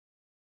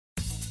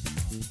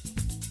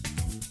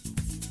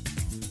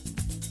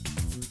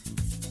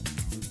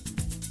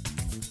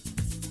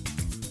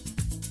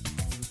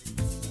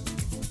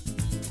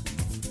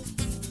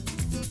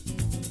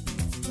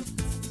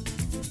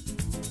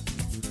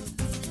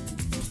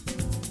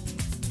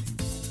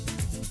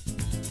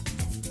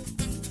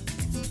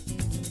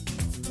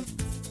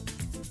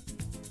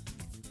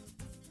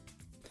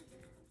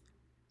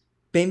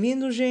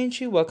Bem-vindo,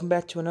 gente! Welcome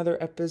back to another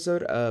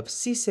episode of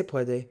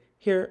Puede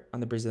here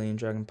on the Brazilian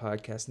Dragon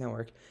Podcast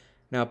Network.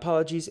 Now,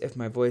 apologies if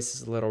my voice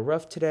is a little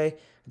rough today.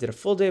 I did a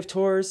full day of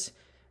tours,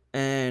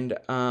 and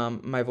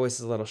my voice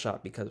is a little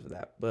shot because of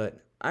that.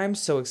 But I'm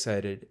so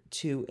excited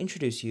to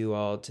introduce you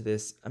all to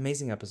this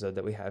amazing episode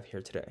that we have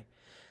here today.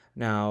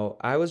 Now,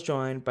 I was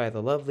joined by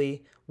the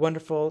lovely,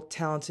 wonderful,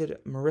 talented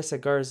Marissa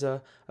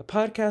Garza, a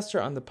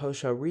podcaster on the Post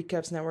Show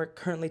Recaps Network,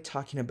 currently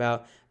talking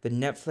about the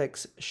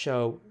Netflix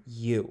show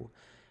You.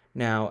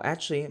 Now,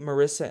 actually,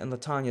 Marissa and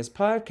Latanya's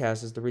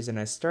podcast is the reason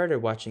I started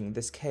watching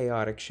this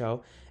chaotic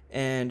show.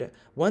 And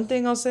one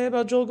thing I'll say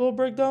about Joel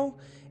Goldberg, though,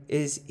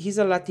 is he's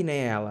a Latina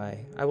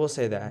ally. I will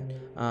say that.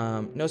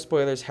 No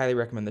spoilers, highly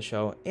recommend the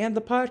show and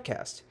the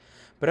podcast.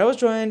 But I was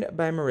joined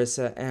by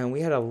Marissa, and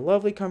we had a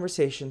lovely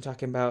conversation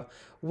talking about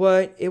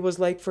what it was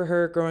like for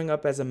her growing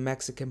up as a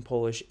Mexican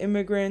Polish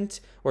immigrant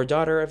or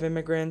daughter of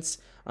immigrants.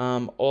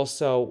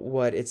 Also,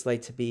 what it's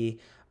like to be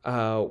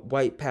a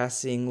white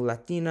passing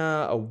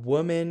Latina, a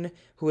woman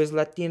who is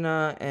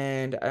Latina,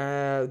 and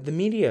the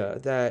media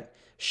that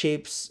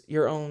shapes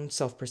your own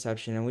self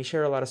perception. And we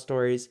share a lot of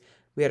stories.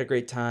 We had a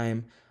great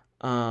time.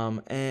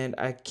 And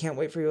I can't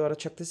wait for you all to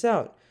check this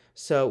out.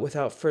 So,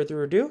 without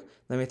further ado,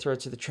 let me throw it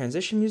to the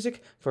transition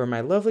music for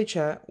my lovely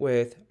chat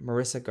with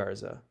Marissa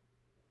Garza.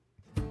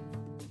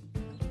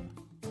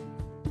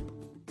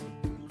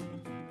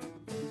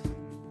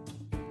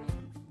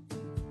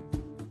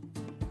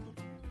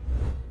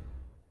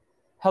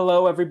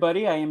 Hello,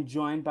 everybody. I am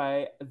joined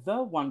by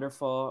the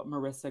wonderful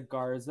Marissa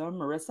Garza.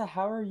 Marissa,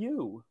 how are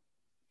you?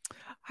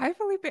 Hi,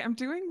 Felipe. I'm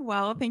doing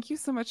well. Thank you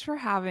so much for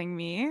having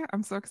me.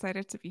 I'm so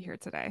excited to be here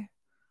today.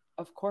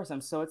 Of course,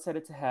 I'm so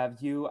excited to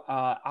have you.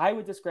 I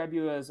would describe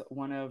you as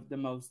one of the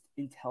most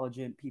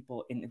intelligent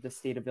people in the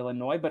state of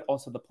Illinois, but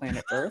also the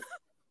planet Earth.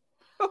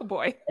 Oh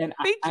boy. And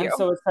Thank I'm you.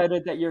 so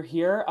excited that you're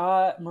here.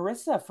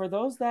 Marissa, for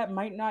those that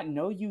might not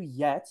know you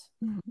yet,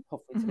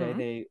 hopefully today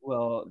they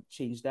will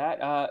change that.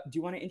 Do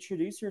you want to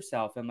introduce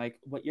yourself and like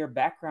what your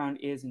background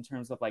is in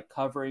terms of like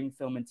covering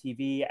film and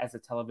TV as a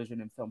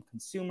television and film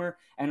consumer,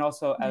 and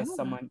also as Yeah.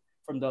 someone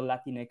from the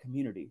Latina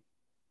community?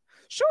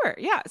 Sure.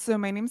 Yeah. So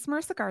my name's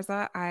Marissa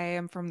Garza. I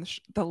am from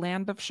the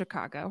land of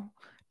Chicago,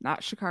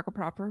 not Chicago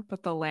proper,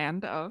 but the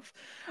land of.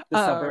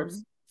 The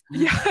suburbs.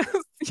 Yes.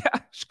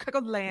 Yeah. Chicago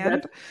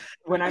land. That's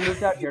when I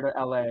moved out here to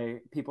LA,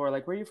 people are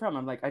like, "Where are you from?"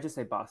 I'm like, "I just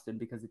say Boston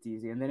because it's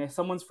easy." And then if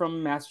someone's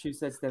from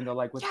Massachusetts, then they're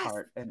like, "Which Yes.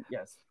 part?" And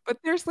yes. But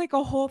there's like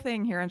a whole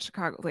thing here in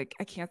Chicago. Like,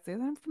 I can't say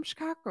that I'm from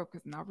Chicago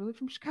because I'm not really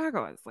from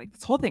Chicago. It's like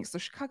this whole thing. So,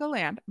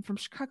 Chicagoland, I'm from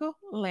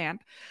Chicagoland.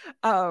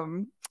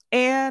 Um,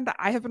 and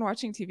I have been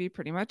watching TV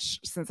pretty much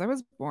since I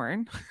was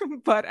born,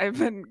 but I've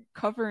been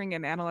covering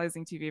and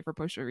analyzing TV for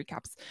post show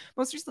recaps.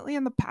 Most recently,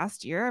 in the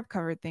past year, I've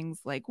covered things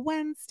like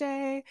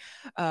Wednesday,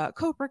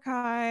 Cobra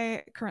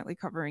Kai, currently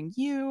covering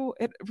You.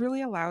 It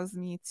really allows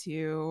me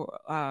to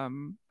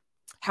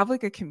have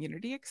like a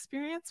community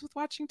experience with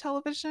watching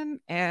television.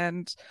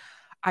 And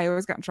I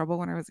always got in trouble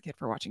when I was a kid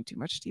for watching too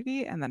much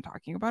TV and then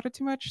talking about it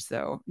too much.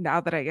 So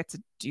now that I get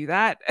to do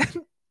that,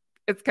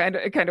 it kind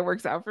of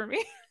works out for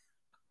me.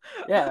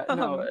 Yeah,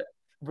 no, um,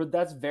 but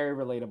that's very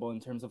relatable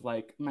in terms of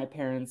like my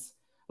parents.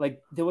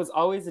 Like there was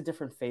always a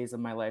different phase of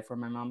my life where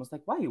my mom was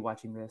like, "Why are you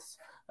watching this?"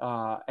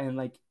 And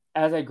like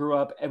as I grew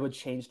up, it would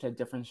change to a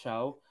different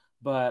show.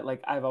 But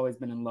like I've always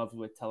been in love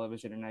with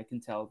television, and I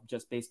can tell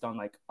just based on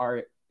like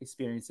our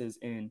experiences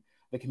in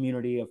the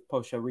community of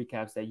post show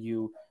recaps that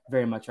you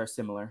very much are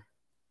similar.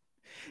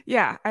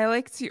 yeah, I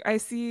like to.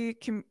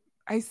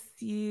 I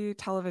see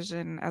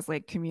television as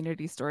like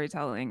community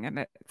storytelling,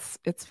 and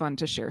it's fun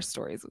to share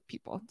stories with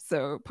people.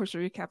 So Pusher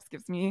Recaps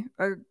gives me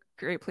a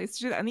great place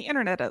to do that, and the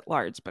internet at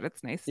large. But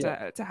it's nice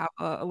Yeah. to have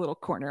a little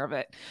corner of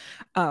it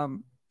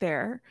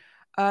there.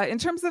 In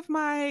terms of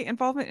my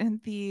involvement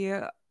in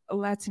the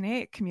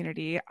Latinx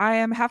community, I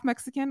am half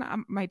Mexican.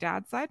 My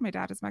dad's side, my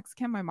dad is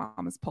Mexican, my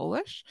mom is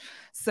Polish.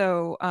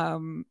 So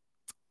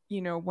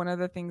one of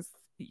the things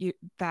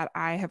that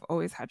I have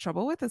always had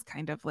trouble with is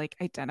kind of like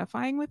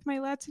identifying with my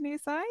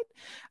Latinx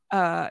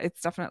side.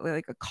 It's definitely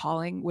like a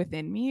calling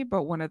within me,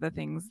 but one of the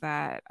things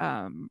that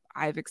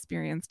I've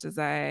experienced is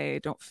I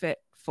don't fit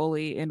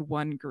fully in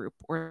one group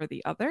or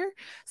the other.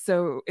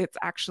 So it's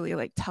actually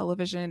like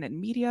television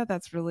and media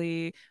that's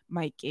really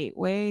my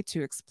gateway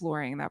to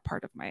exploring that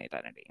part of my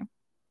identity.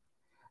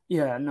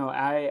 Yeah, no,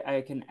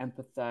 I can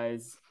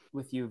empathize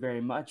with you very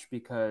much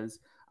because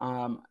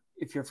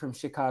if you're from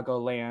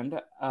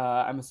Chicagoland,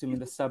 I'm assuming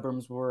the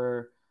suburbs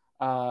were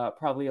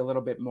probably a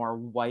little bit more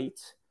white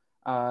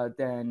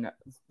than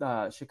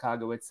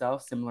Chicago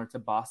itself, similar to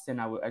Boston.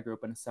 I grew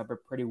up in a suburb,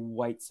 pretty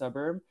white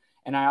suburb,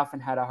 And I often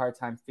had a hard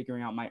time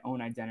figuring out my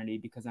own identity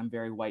because I'm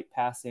very white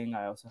passing.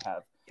 I also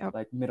have Yep.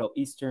 like Middle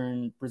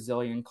Eastern,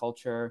 Brazilian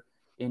culture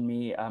in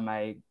me.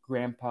 My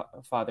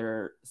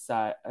grandfather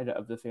side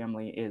of the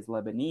family is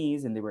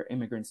Lebanese, and they were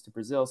immigrants to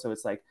Brazil. So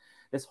it's like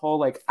this whole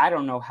like I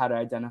don't know how to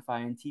identify.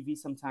 And TV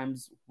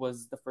sometimes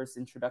was the first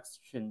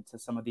introduction to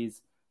some of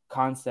these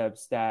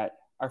concepts that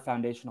are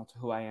foundational to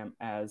who I am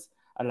as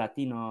a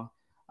Latino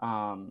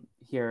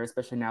here,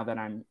 especially now that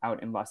I'm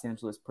out in Los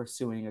Angeles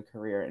pursuing a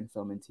career in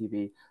film and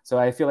TV. So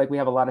I feel like we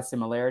have a lot of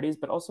similarities,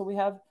 but also we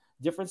have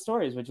different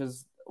stories, which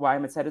is why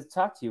I'm excited to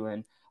talk to you.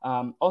 And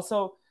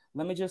also,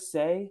 let me just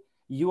say,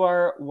 you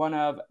are one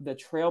of the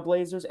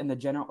trailblazers in the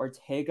Jenna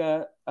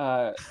Ortega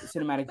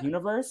cinematic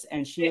universe,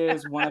 and she Yeah,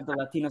 is one of the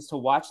Latinas to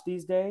watch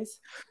these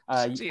days,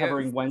 she is.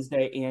 covering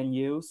Wednesday and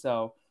you.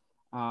 So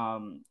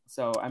I'm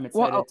Well, excited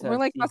we're to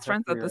like see best her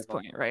friends at career this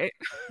evolve. point, right?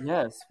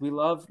 Yes, we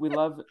love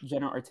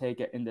Jenna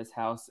Ortega in this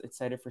house.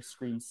 Excited for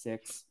Scream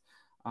 6.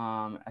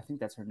 I think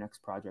that's her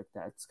next project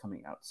that's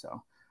coming out.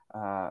 So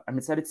I'm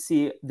excited to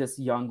see this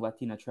young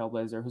Latina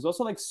trailblazer who's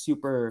also like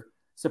super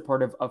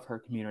supportive of her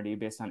community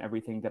based on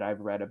everything that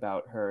I've read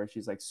about her.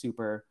 She's like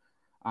super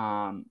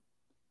um,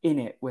 in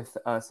it with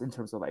us in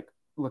terms of like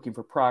looking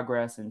for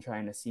progress and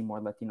trying to see more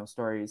Latino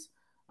stories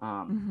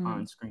Hmm.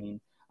 on screen.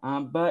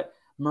 But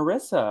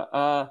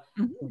Marissa,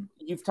 Hmm.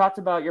 you've talked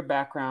about your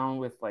background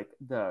with like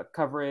the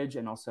coverage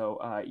and also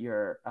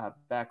your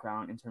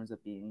background in terms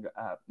of being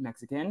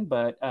Mexican.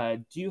 But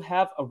do you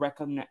have a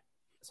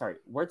Sorry,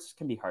 words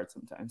can be hard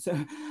sometimes.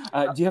 Do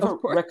you have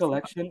Of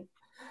course.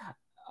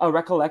 a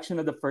recollection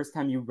of the first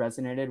time you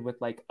resonated with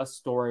like a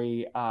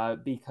story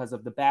because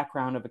of the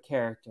background of a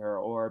character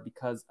or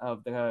because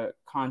of the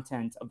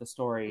content of the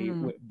story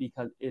Mm.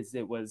 because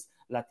it was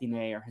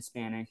Latine or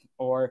Hispanic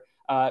or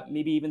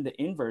maybe even the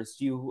inverse?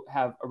 Do you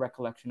have a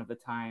recollection of the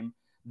time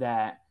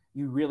that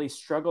you really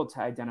struggled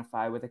to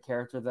identify with a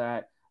character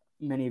that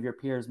many of your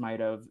peers might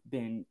have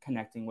been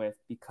connecting with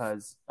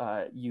because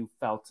you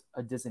felt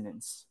a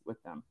dissonance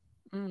with them?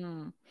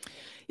 Mm.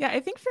 Yeah, I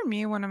think for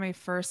me, one of my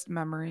first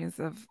memories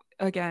of,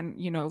 again,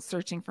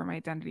 searching for my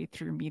identity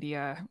through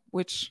media,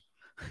 which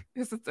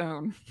is its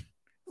own,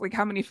 like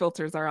how many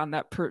filters are on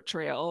that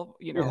portrayal.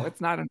 Yeah.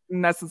 It's not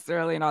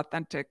necessarily an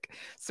authentic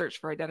search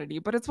for identity,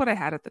 but it's what I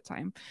had at the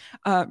time.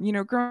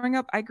 Growing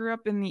up, I grew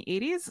up in the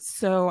 80s.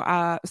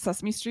 So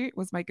Sesame Street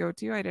was my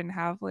go-to. I didn't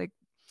have like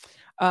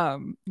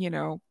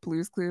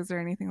Blues Clues or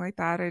anything like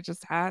that. I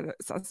just had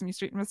Sesame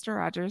Street and Mr.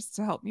 Rogers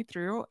to help me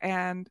through.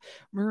 And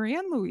Maria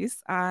and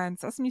Luis on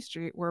Sesame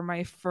Street were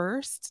my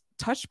first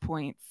touch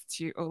points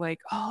to like,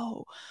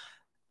 oh,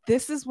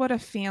 this is what a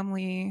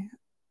family,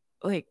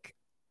 like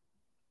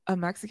a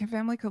Mexican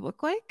family, could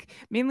look like.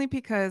 Mainly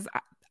because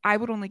I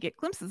would only get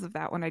glimpses of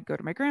that when I'd go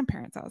to my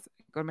grandparents' house.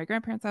 Go to my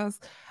grandparents' house.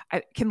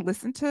 I can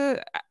listen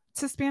to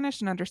Spanish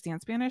and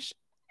understand Spanish.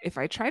 If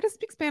I try to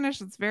speak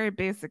Spanish, it's very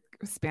basic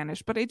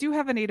Spanish, but I do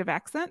have a native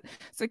accent.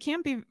 So it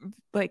can't be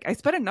like I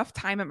spent enough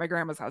time at my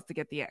grandma's house to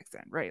get the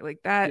accent, right? Like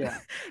that, Yeah.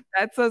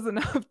 that says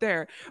enough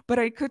there. But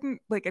I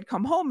couldn't, like, I'd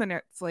come home and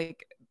it's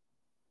like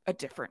a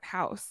different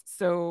house.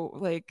 So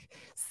like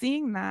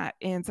seeing that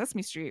in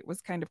Sesame Street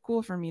was kind of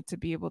cool for me to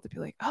be able to be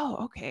like,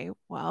 oh, okay,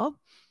 well,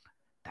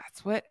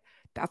 that's what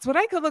that's what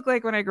I could look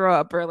like when I grow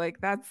up, or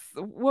like that's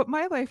what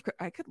my life could,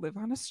 I could live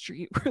on a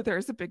street where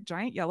there's a big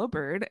giant yellow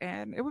bird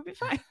and it would be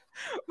fine.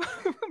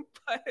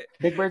 But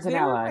Big Bird's an they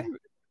were my ally.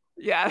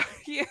 yeah,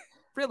 yeah,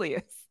 really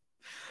is.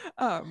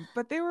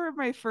 But they were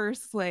my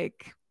first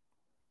like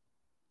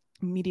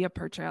media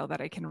portrayal that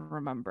I can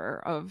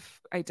remember of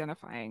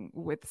identifying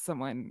with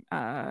someone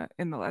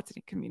in the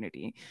Latino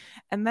community.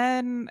 And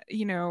then,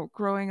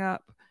 growing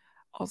up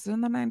also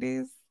in the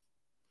 90s,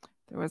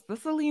 there was the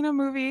Selena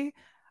movie.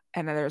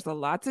 And there's a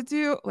lot to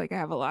do. Like, I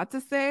have a lot to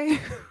say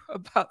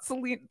about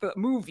Selena, the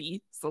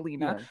movie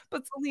Selena, Yes.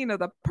 but Selena,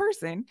 the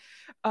person.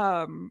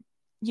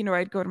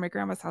 I'd go to my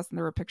grandma's house and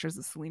there were pictures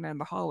of Selena in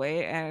the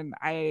hallway. And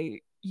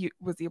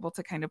was able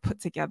to kind of put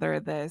together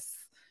this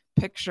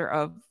picture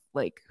of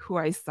like who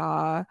I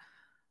saw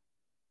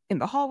in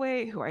the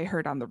hallway, who I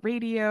heard on the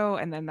radio.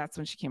 And then that's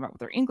when she came out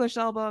with her English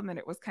album. And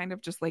it was kind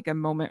of just like a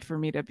moment for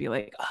me to be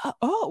like,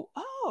 oh,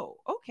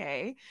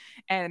 okay.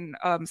 And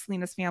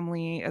Selena's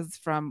family is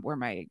from where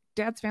my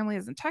dad's family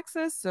is in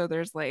Texas. So there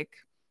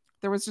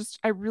was just,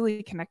 I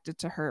really connected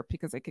to her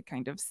because I could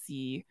kind of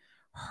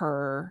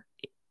her,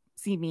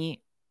 see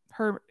me,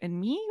 her and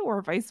me,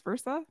 or vice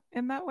versa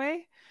in that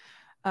way.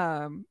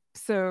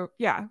 So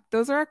yeah,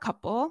 those are a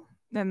couple.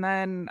 And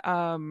then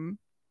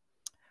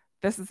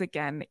this is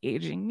again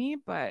aging me,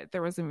 but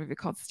there was a movie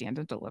called Stand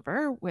and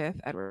Deliver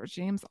with Edward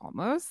James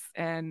Olmos.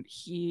 And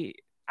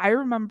I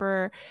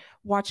remember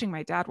watching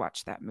my dad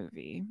watch that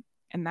movie.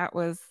 And that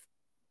was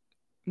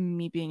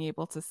me being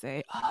able to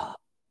say, oh,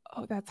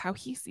 that's how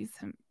he sees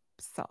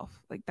himself.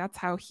 Like that's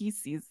how he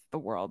sees the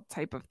world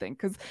type of thing.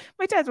 Cause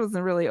my dad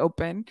wasn't really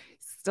open,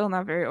 still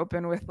not very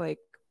open with like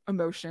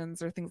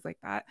emotions or things like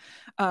that.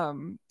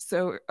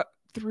 So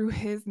through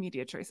his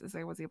media choices,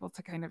 I was able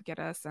to kind of get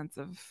a sense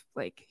of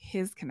like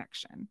his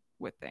connection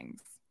with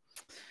things.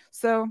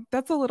 So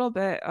that's a little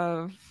bit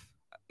of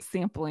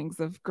samplings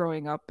of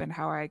growing up and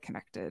how I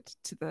connected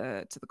to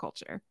the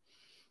culture.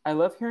 I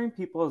love hearing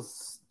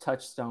people's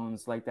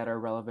touchstones like that are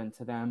relevant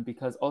to them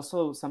because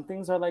also some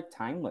things are like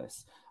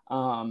timeless.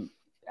 Um,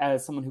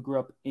 as someone who grew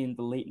up in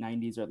the late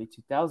 90s, early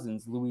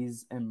 2000s,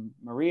 Louise and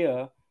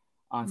Maria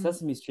on Mm-hmm.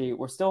 Sesame Street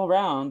were still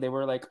around. They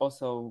were like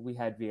also, we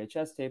had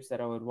VHS tapes that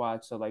I would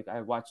watch. So like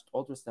I watched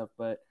older stuff,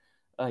 but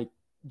like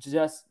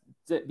just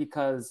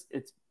because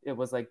it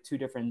was like two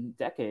different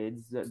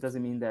decades, that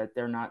doesn't mean that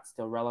they're not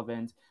still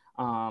relevant.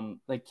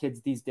 Like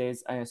kids these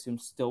days, I assume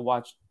still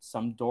watch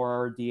some Dora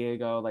or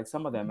Diego, like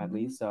some of them at Mm-hmm.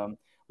 least.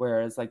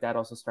 Whereas like that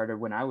also started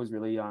when I was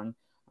really young.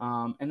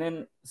 And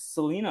then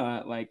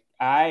Selena, like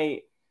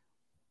I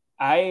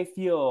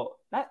feel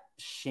not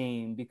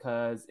shame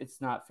because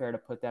it's not fair to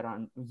put that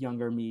on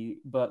younger me,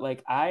 but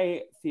like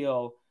I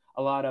feel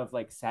a lot of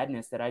like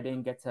sadness that I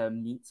didn't get to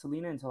meet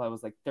Selena until I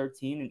was like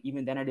 13, and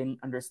even then I didn't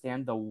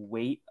understand the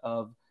weight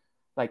of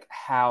like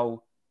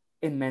how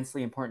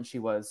immensely important she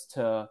was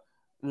to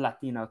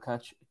Latino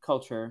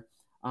culture.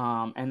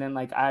 And then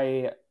like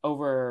I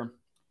over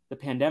the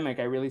pandemic,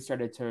 I really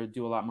started to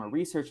do a lot more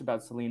research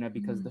about Selena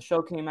because the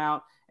show came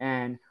out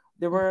and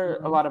there were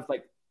a Mm-hmm. lot of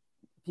like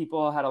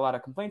people had a lot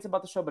of complaints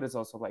about the show, but it's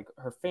also like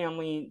her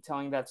family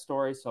telling that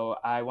story. So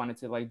I wanted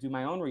to like do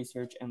my own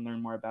research and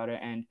learn more about it.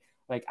 And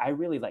like I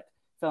really like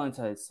fell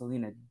into a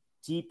Selena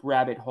deep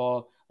rabbit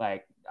hole.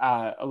 Like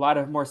a lot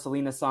of more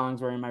Selena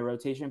songs were in my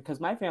rotation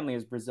because my family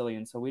is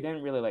Brazilian, so we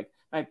didn't really like.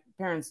 My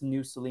parents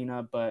knew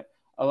Selena, but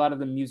a lot of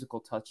the musical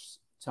touch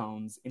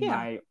tones in Yeah.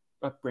 my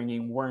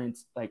upbringing weren't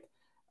like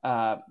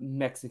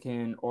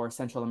Mexican or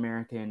Central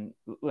American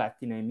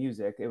Latine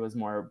music. It was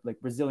more like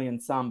Brazilian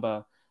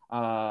samba,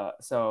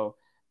 so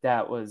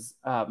that was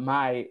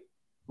my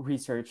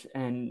research,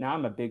 and now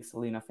I'm a big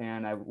Selena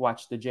fan. I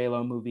watched the J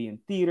Lo movie in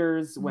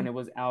theaters when Mm-hmm. it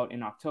was out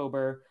in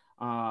October.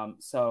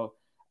 So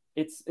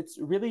it's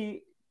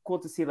really cool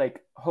to see.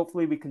 Like,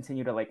 hopefully, we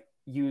continue to like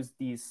use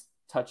these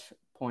touch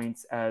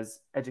points as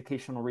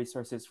educational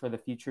resources for the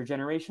future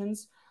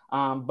generations.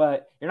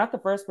 But you're not the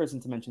first person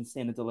to mention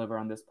Stand and Deliver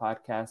on this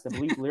podcast. I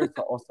believe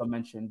Lyrica also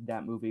mentioned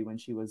that movie when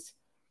she was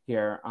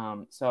here.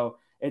 So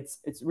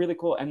it's really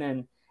cool. And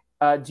then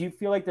do you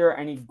feel like there are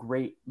any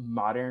great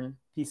modern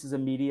pieces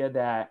of media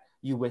that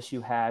you wish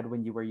you had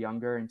when you were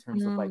younger in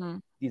terms of like Mm-hmm.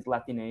 these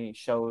Latine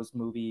shows,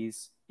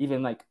 movies,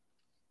 even like,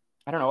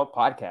 I don't know, a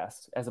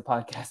podcast as a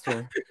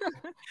podcaster?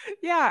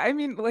 Yeah, I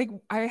mean, like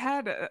I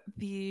had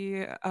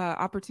the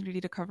opportunity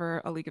to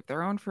cover A League of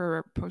Their Own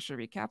for poster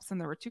recaps, and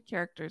there were two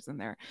characters in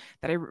there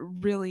that I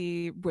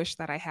really wish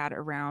that I had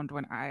around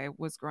when I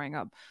was growing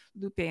up,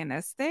 Lupe and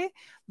Este.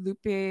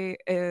 Lupe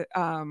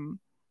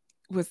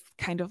was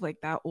kind of like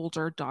that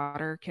older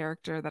daughter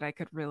character that I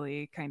could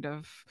really kind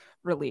of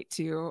relate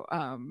to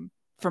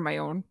from my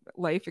own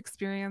life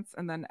experience.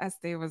 And then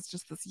Este was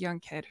just this young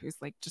kid who's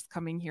like just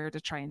coming here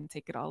to try and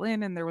take it all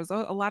in. And there was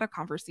a lot of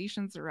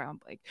conversations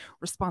around like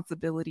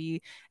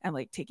responsibility and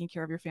like taking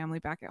care of your family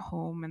back at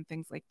home and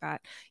things like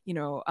that.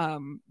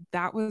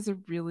 That was a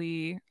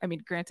really, I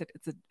mean, granted,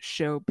 it's a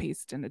show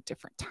paced in a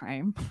different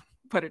time.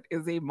 But it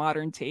is a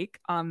modern take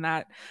on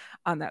that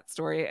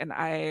story, and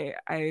I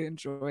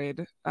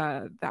enjoyed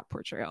that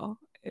portrayal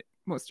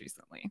most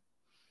recently.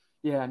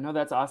 Yeah, no,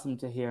 that's awesome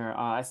to hear.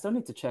 I still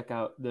need to check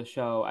out the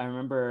show. I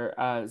remember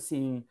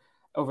seeing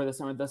over the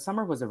summer. The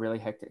summer was a really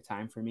hectic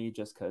time for me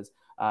just because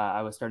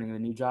I was starting a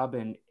new job,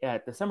 and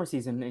at the summer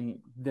season in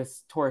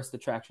this tourist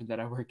attraction that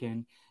I work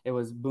in, it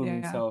was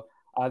booming. Yeah. So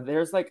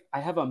there's like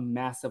I have a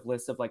massive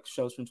list of like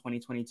shows from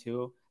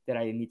 2022 that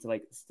I need to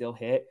like still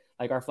hit.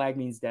 Like Our Flag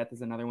Means Death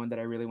is another one that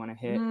I really want to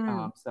hit.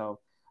 Mm.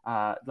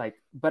 Like,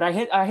 but I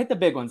hit the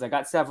big ones. I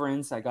got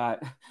Severance. I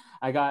got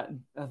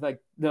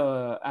like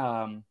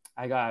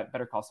I got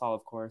Better Call Saul,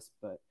 of course.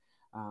 But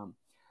um,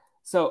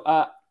 so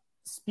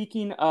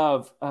speaking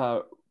of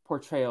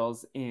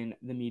portrayals in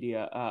the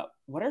media,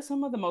 what are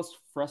some of the most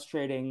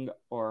frustrating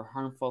or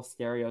harmful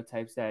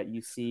stereotypes that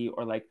you see,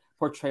 or like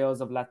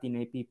portrayals of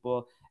Latine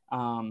people?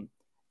 Um,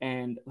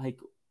 and like,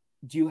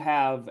 do you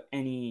have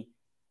any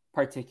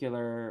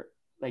particular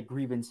like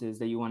grievances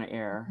that you want to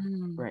air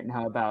Mm. right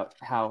now about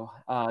how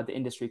the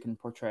industry can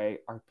portray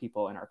our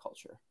people and our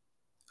culture?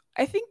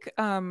 I think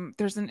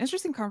there's an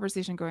interesting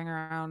conversation going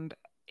around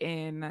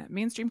in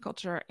mainstream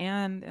culture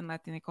and in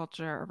Latina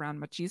culture around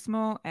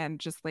machismo and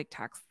just like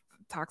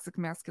toxic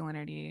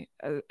masculinity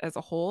as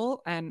a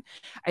whole. And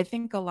I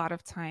think a lot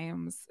of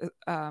times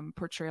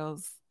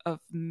portrayals of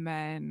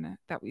men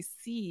that we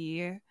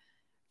see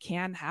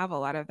can have a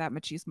lot of that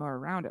machismo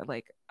around it.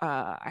 Like,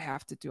 I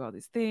have to do all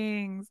these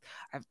things.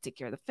 I have to take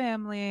care of the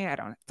family. I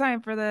don't have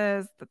time for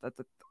this.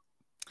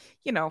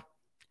 You know,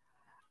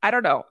 I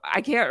don't know.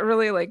 I can't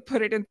really like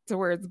put it into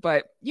words,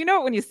 but you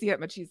know when you see it,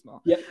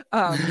 machismo. Yep.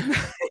 Um,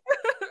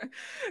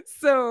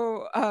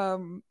 so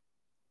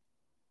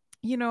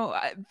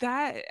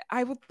that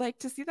I would like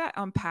to see that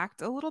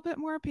unpacked a little bit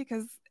more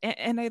because,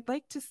 and I'd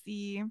like to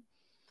see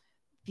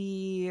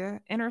the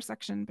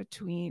intersection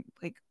between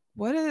like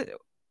what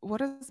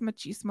is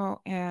machismo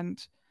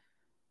and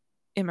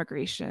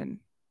immigration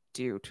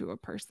do to a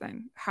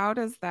person? How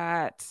does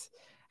that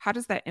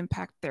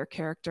impact their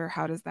character?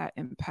 How does that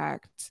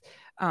impact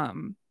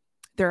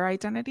their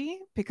identity?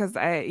 Because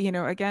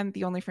again,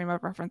 the only frame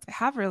of reference I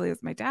have really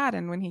is my dad.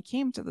 And when he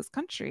came to this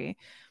country,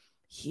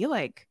 he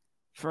like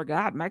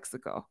forgot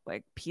Mexico,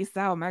 like peace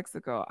out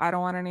Mexico. I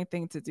don't want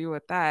anything to do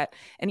with that.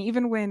 And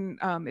even when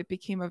it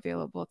became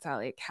available to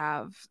like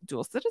have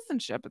dual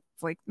citizenship,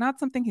 it's like not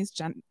something he's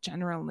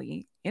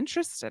generally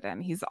interested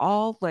in. He's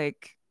all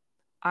like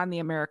on the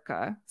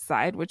America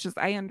side, which is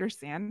I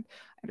understand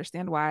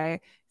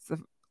why it's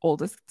the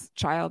oldest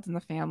child in the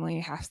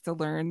family, has to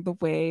learn the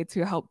way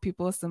to help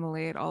people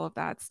assimilate, all of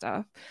that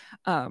stuff.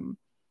 Um,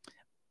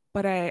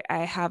 but I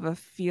have a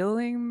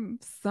feeling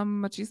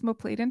some machismo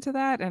played into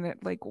that, and it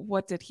like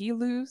what did he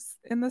lose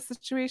in this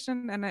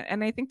situation?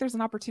 And I think there's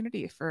an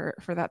opportunity for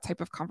that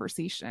type of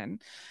conversation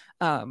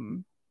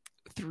um,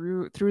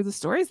 through the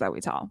stories that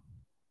we tell.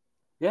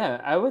 Yeah,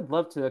 I would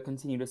love to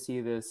continue to see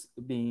this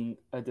being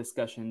a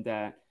discussion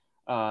that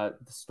the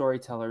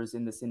storytellers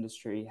in this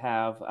industry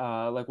have.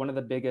 Like one of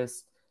the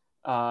biggest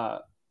uh,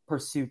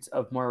 pursuits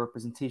of more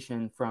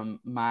representation, from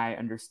my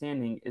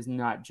understanding, is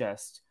not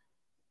just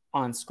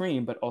on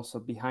screen, but also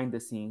behind the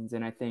scenes.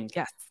 And I think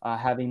Yes,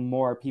 having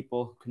more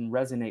people who can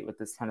resonate with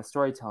this kind of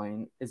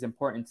storytelling is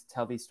important to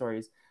tell these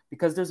stories,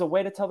 because there's a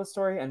way to tell the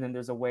story, and then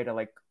there's a way to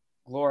like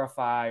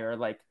glorify or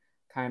like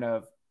kind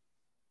of,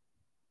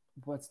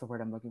 what's the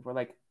word I'm looking for?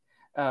 Like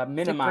subvert your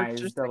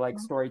minimize the like signal.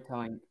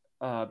 storytelling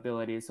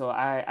ability. So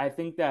I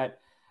think that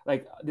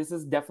like this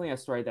is definitely a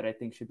story that I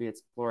think should be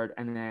explored.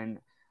 And then,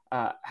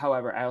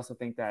 however, I also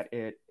think that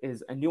it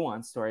is a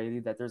nuanced story,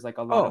 that there's like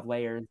a lot Oh, of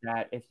layers,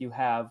 that if you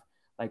have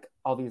like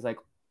all these like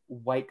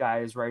white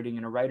guys writing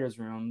in a writer's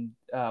room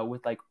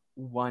with like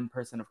one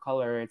person of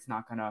color, it's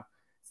not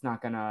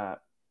gonna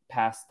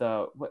pass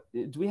the, what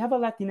do we have a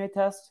Latina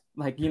test?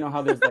 Like, you know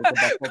how there's like the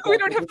Bechtel we test?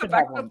 don't Like have we the should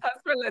have Bechdel one. test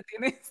for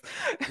Latinos.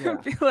 It'd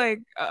Yeah. be like,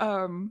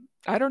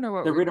 I don't know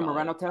what The we Rita call it.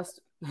 Moreno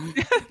test,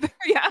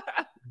 Yeah.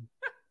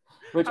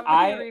 which How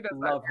many I Ritas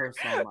are love her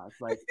so much.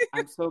 Like,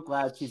 I'm so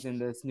glad she's in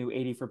this new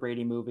 80 for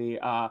Brady movie.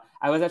 I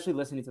was actually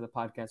listening to the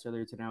podcast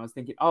earlier today. And I was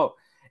thinking, oh,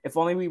 if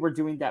only we were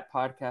doing that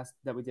podcast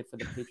that we did for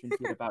the patron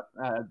feed about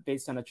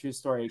based on a true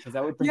story, because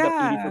that would bring up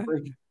 80 for there?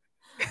 Brady.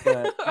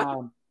 Yeah.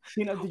 But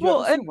did you ever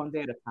Well, see and One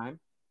Day at a Time?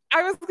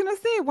 I was gonna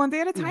say One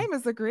Day at a Time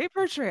is a great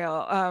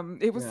portrayal.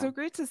 It was Yeah, so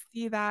great to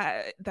see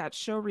that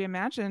show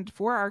reimagined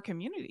for our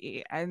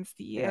community and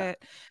see yeah,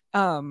 it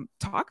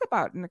talk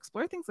about and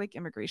explore things like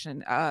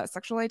immigration,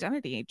 sexual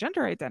identity,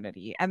 gender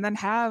identity, and then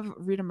have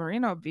Rita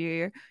Moreno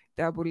be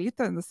the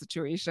abuelita in the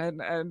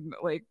situation and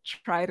like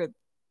try to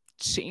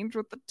change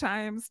with the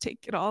times, take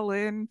it all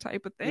in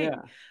type of thing.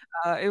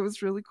 yeah. It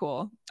was really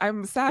cool.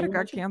 I'm sad And it you got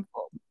mentioned,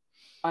 canceled.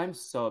 I'm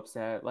so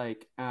upset.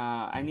 Like,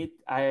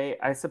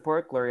 I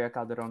support Gloria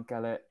Calderon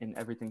Kellett in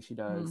everything she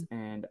does, Mm.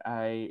 and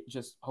I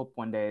just hope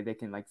one day they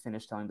can like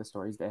finish telling the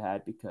stories they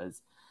had, because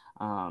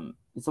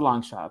it's a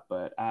long shot,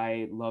 but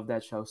I love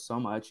that show so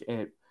much.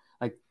 It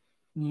like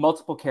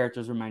multiple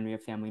characters remind me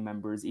of family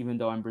members, even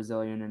though I'm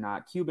Brazilian and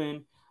not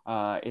Cuban.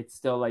 It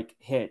still like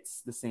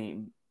hits the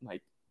same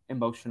like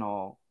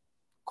emotional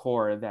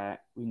core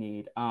that we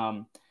need.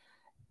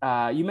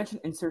 You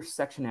mentioned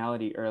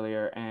intersectionality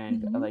earlier,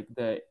 and Mhm. like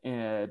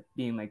the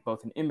being like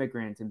both an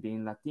immigrant and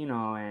being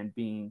Latino and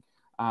being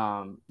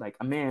like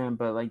a man,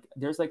 but like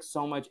there's like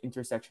so much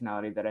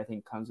intersectionality that I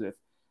think comes with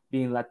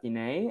being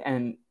Latine,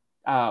 and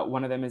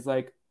one of them is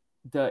like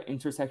the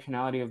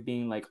intersectionality of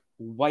being like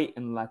white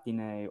and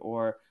Latine,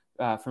 or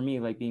for me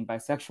like being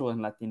bisexual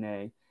and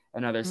Latine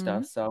and other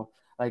stuff. Mhm. So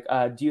like,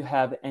 do you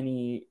have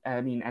any?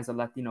 I mean, as a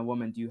Latino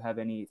woman, do you have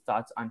any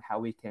thoughts on how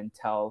we can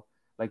tell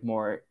like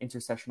more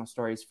intersectional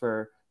stories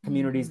for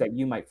communities Mm. that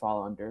you might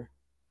fall under?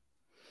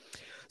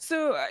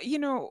 So,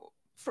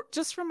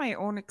 just from my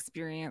own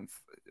experience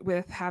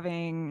with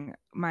having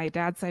my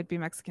dad's side be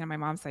Mexican and my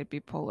mom's side be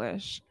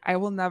Polish, I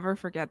will never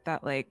forget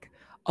that like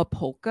a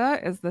polka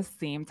is the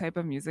same type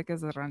of music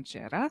as a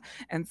ranchera.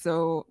 And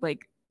so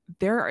like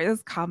there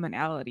is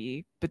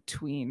commonality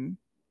between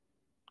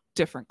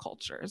different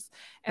cultures.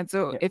 And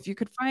so Yeah, if you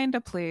could find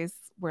a place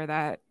where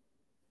that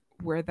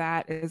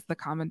is the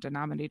common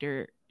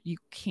denominator, you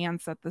can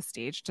set the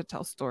stage to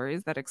tell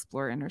stories that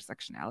explore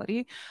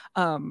intersectionality.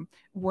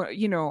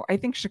 I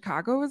think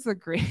Chicago is a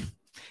great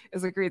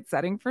is a great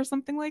setting for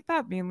something like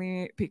that,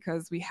 mainly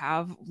because we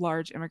have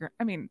large immigrant.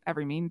 I mean,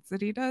 every main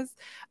city does,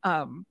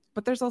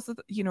 but there's also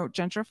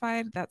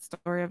gentrified. That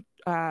story of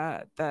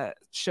the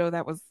show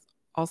that was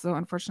also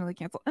unfortunately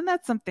canceled, and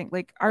that's something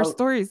like our oh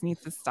stories need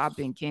to stop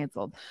being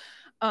canceled.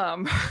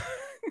 Um,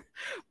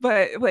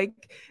 but like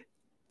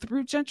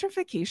through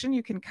gentrification,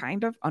 you can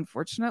kind of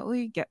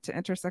unfortunately get to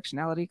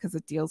intersectionality because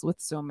it deals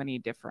with so many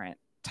different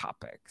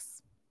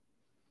topics.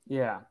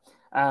 yeah.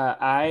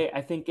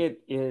 I think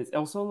it is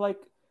also like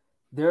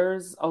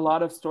there's a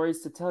lot of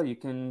stories to tell. You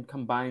can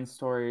combine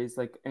stories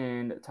like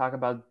and talk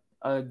about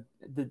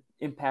the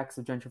impacts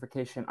of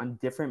gentrification on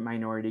different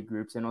minority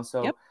groups, and Yep.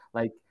 also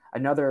like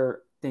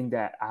another. thing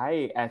that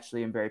I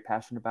actually am very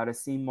passionate about is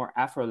seeing more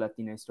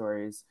Afro-Latine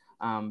stories,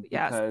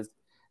 Yes. because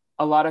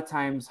a lot of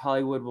times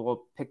Hollywood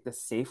will pick the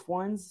safe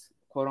ones,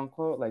 quote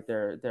unquote, like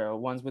they're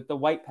ones with the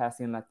white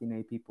passing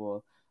Latine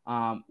people.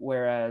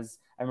 Whereas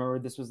I remember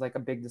this was like a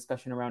big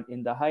discussion around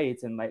In the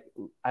Heights, and like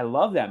I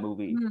love that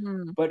movie,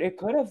 Mm. but it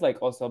could have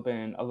like also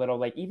been a little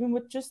like even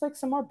with just like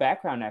some more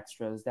background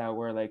extras that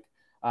were like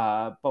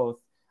both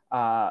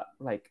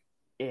like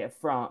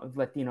from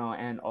Latino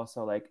and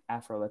also like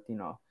Afro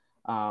Latino.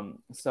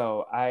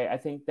 So I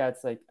think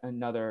that's like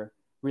another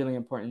really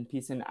important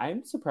piece. And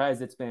I'm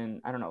surprised it's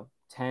been, I don't know,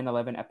 10,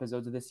 11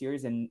 episodes of this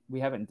series, and we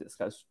haven't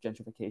discussed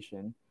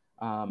gentrification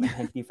and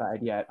Hank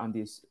Defied yet on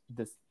this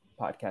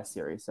podcast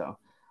series. So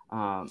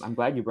I'm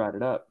glad you brought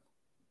it up.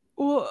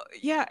 Well,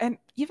 yeah, and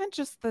even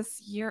just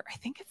this year, I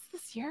think it's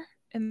this year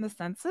in the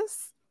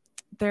census,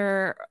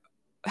 they're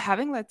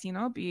having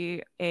Latino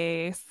be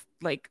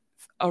like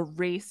a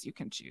race you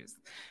can choose.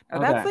 Now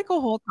that's Okay. like a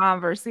whole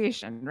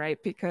conversation, right?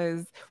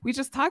 Because we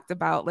just talked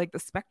about like the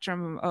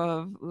spectrum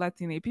of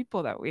Latino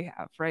people that we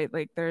have, right?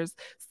 Like there's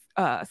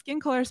skin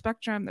color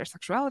spectrum, there's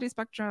sexuality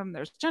spectrum,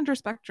 there's gender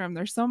spectrum,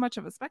 there's so much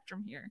of a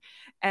spectrum here.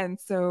 And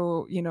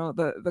so,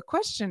 the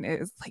question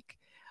is like,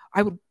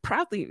 I would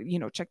proudly,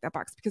 check that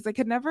box because I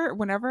could never,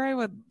 whenever I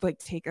would like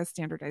take a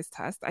standardized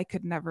test, I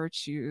could never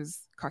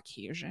choose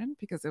Caucasian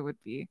because it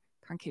would be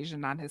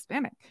Caucasian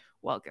non-Hispanic.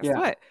 Well, guess Yeah.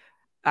 what?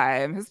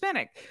 I'm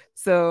Hispanic.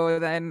 So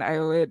then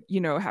I would,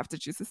 have to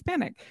choose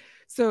Hispanic.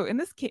 So in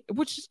this case,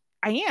 which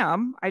I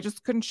am, I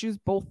just couldn't choose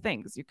both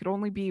things. You could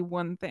only be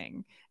one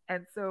thing.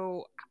 And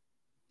so,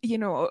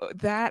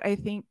 that I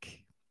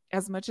think,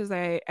 as much as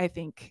I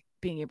think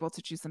being able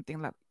to choose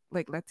something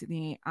like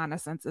Latini on a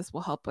census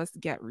will help us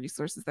get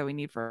resources that we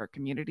need for our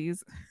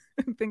communities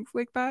and things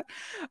like that.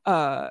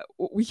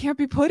 We can't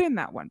be put in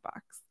that one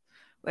box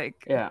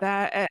like Yeah.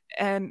 that,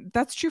 and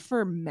that's true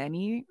for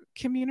many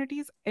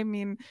communities. I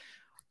mean,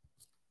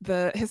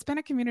 the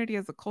Hispanic community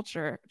as a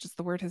culture, just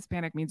the word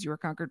Hispanic means you were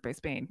conquered by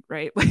Spain,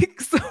 right?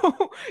 Like, so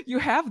you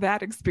have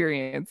that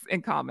experience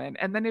in common.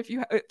 And then if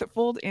you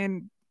fold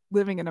in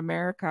living in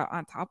America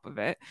on top of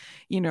it,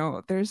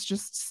 there's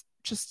just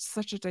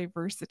such a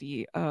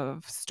diversity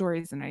of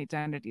stories and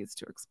identities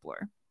to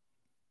explore.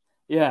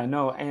 Yeah,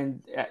 no,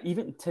 and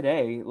even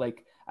today,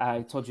 like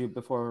I told you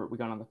before we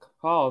got on the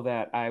call,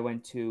 that I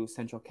went to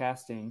Central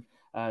Casting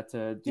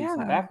to do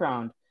some Yeah.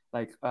 background.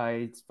 Like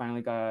I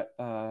finally got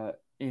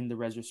in the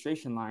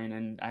registration line,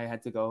 and I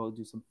had to go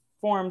do some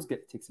forms,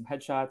 take some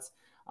headshots.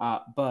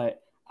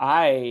 But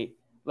I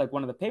like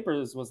one of the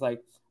papers was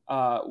like,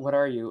 "What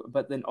are you?"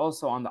 But then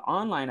also on the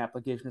online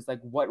application, it's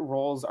like, "What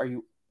roles are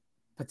you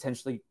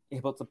potentially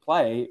able to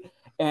play?"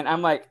 And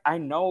I'm like, I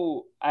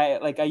know I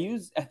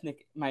use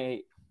ethnic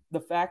my the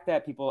fact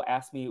that people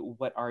ask me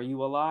what are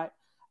you a lot,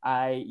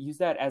 I use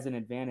that as an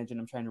advantage, and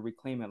I'm trying to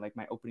reclaim it. Like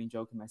my opening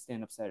joke in my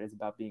stand-up set is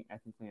about being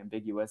ethnically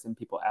ambiguous and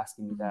people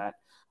asking me Mhm.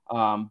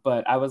 that.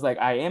 But I was like,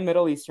 I am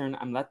Middle Eastern,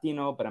 I'm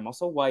Latino, but I'm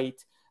also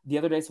white. The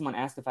other day someone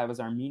asked if I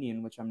was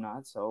Armenian, which I'm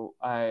not, so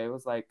I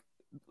was like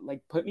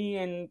put me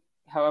in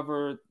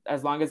however,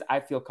 as long as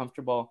I feel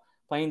comfortable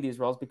playing these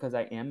roles, because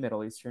I am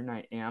Middle Eastern,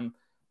 I am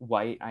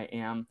white, I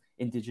am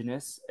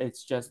indigenous.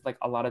 It's just like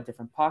a lot of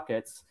different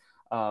pockets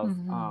of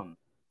Mhm.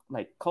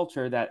 like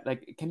culture that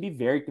like it can be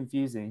very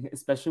confusing,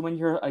 especially when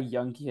you're a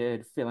young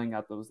kid filling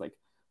out those like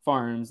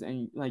forms,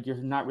 and like you're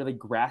not really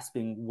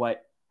grasping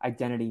what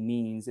identity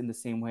means in the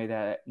same way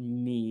that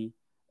me,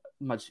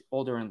 much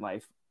older in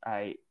life,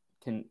 I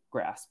can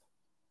grasp.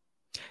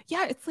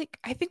 Yeah, it's like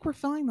I think we're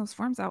filling those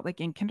forms out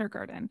like in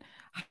kindergarten.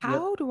 Yep.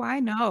 How do I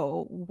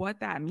know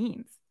what that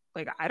means?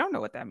 Like I don't know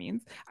what that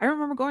means. I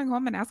remember going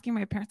home and asking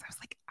my parents. I was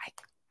like,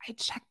 I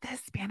checked the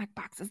Hispanic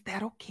box. Is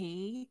that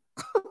okay?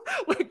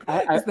 Like,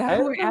 I, is that I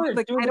who I am? remember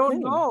Like, doing I the don't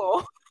thing.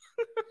 know.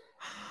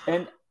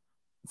 And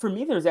for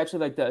me, there's actually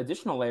like the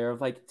additional layer of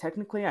like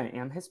technically I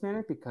am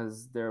Hispanic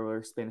because there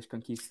were Spanish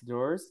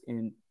conquistadors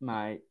in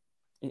my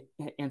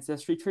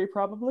ancestry tree,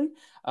 probably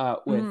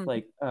with Mm,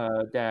 like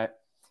that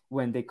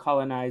when they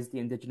colonized the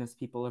indigenous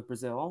people of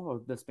Brazil,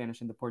 or the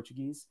Spanish and the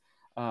Portuguese,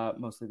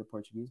 mostly the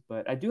Portuguese.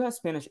 But I do have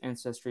Spanish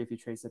ancestry if you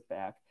trace it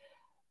back.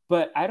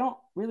 But I don't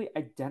really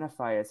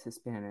identify as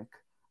Hispanic.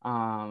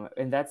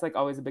 And that's like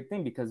always a big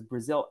thing because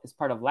Brazil is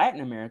part of Latin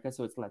America,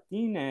 so it's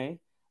Latine,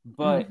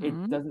 but it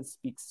hmm. doesn't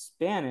speak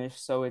Spanish,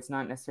 so it's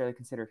not necessarily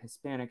considered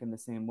Hispanic in the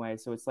same way.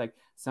 So it's like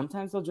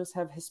sometimes they'll just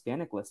have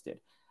Hispanic listed.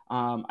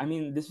 I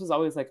mean, this was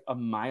always like a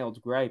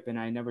mild gripe, and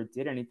I never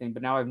did anything,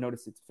 but now I've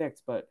noticed it's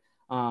fixed. But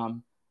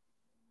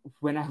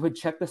when I would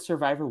check the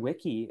Survivor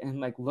wiki and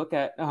like look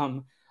at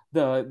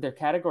their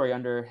category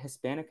under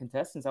Hispanic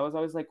contestants, I was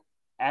always like,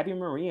 Abby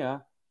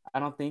Maria, I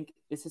don't think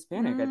is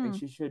Hispanic. I think Mm.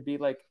 she should be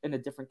like in a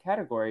different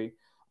category.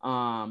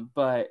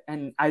 But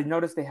and I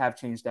noticed they have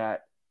changed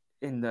that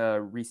in the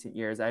recent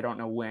years. I don't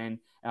know when,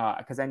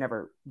 because I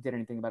never did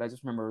anything about it. I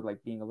just remember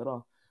like being a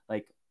little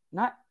like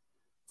not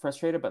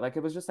frustrated, but like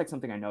it was just like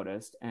something I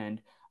noticed. And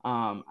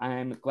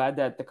I'm glad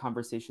that the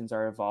conversations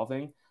are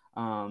evolving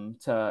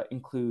to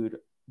include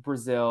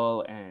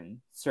Brazil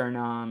and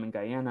Suriname and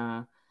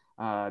Guyana.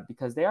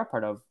 because they are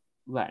part of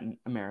Latin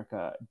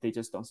America. They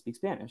just don't speak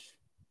Spanish.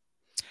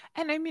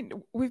 And I mean,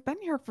 we've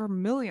been here for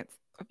millions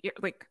of years.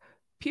 Like,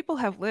 people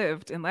have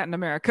lived in Latin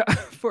America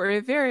for a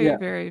very, Yeah,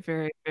 very,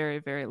 very, very,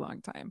 very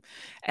long time.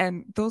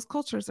 And those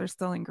cultures are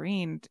still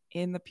ingrained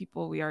in the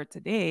people we are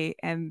today.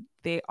 And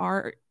they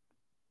aren't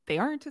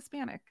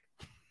Hispanic.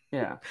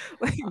 yeah.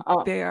 Like,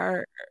 Uh, they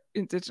are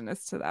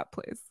indigenous to that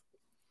place.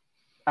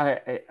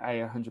 I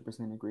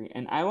 100% agree.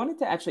 And I wanted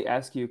to actually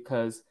ask you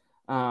because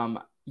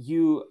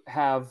you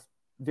have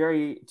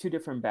very two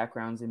different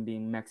backgrounds in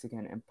being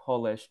Mexican and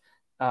Polish,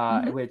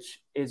 Hmm.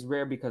 which is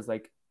rare because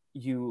like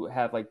you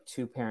have like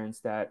two parents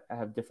that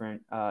have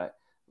different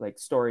like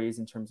stories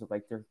in terms of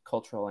like their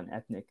cultural and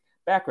ethnic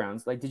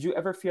backgrounds. Like, did you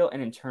ever feel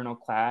an internal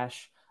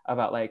clash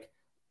about like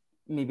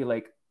maybe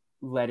like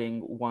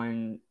letting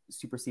one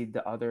supersede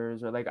the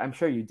others, or like I'm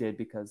sure you did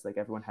because like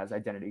everyone has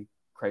identity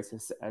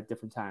crisis at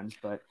different times,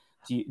 but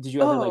did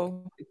you ever like,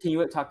 Oh, can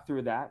you talk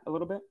through that a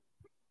little bit?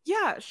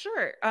 yeah,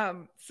 sure.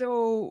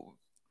 So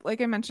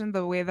like I mentioned,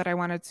 the way that I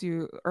wanted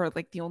to, or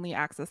like the only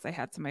access I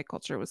had to my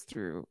culture was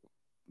through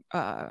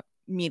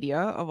media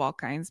of all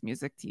kinds,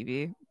 music,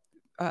 TV,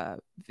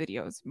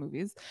 videos,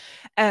 movies.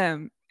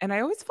 And I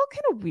always felt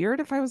kind of weird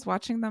if I was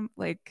watching them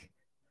like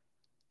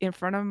in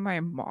front of my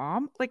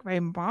mom. Like my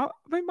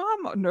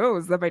mom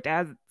knows that my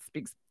dad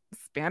speaks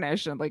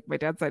Spanish and like my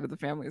dad's side of the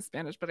family is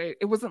Spanish, but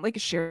it wasn't like a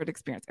shared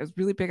experience. I was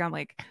really big on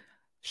like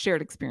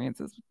shared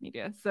experiences with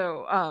media.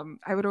 So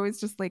I would always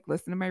just like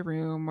listen in my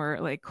room or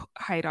like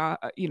hide off.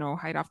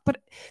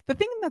 But the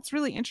thing that's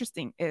really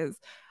interesting is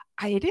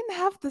I didn't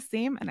have the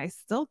same, and I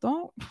still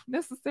don't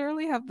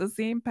necessarily have the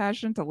same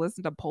passion to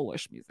listen to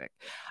Polish music.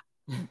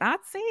 Not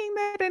saying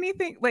that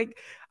anything like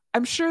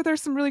I'm sure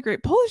there's some really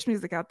great Polish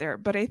music out there,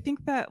 but I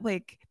think that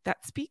like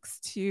that speaks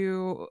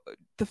to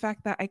the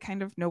fact that I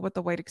kind of know what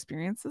the white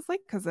experience is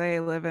like because I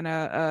live in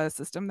a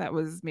system that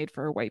was made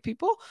for white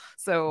people.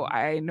 So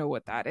I know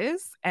what that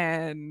is.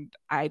 And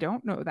I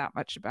don't know that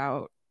much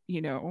about,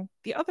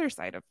 the other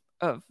side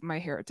of my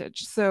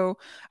heritage. So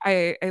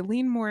I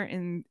lean more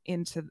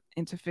into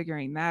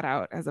figuring that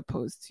out as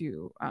opposed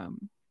to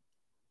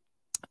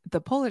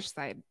the Polish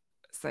side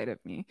of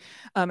me.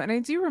 And I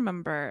do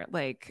remember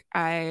like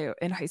I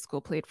in high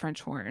school played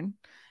French horn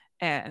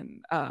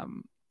and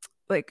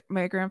like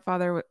my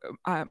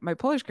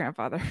Polish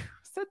grandfather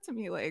said to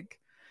me like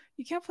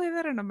you can't play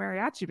that in a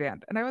mariachi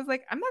band. And I was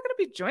like, I'm not going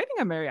to be joining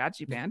a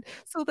mariachi band.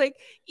 So like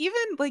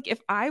even like if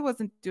I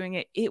wasn't doing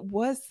it, it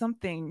was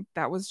something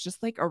that was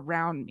just like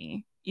around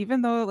me.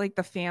 Even though like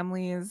the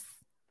families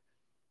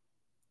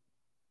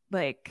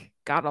like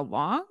got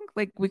along,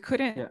 like we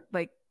couldn't Yeah,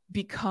 like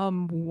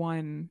become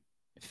one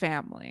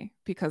family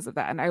because of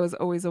that. And I was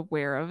always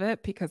aware of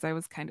it because I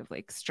was kind of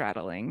like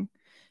straddling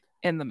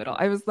in the middle.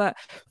 yeah, I was the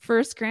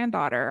first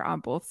granddaughter on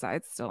both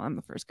sides, still I'm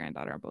the first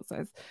granddaughter on both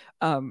sides.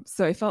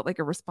 So I felt like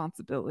a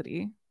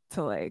responsibility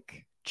to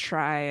like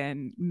try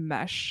and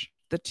mesh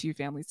the two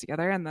families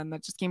together. And then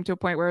that just came to a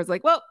point where I was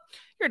like, well,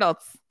 you're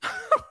adults. yeah.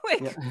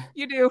 Like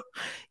you do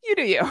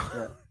you.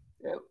 Yeah.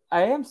 Yeah.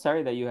 I am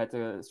sorry that you had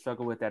to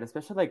struggle with that,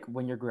 especially like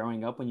when you're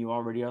growing up, when you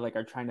already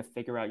are trying to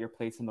figure out your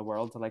place in the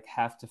world, to like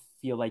have to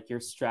feel like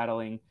you're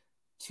straddling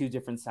two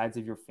different sides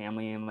of your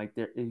family, and like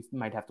there you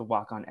might have to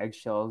walk on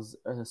eggshells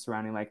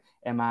surrounding like,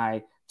 am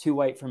I too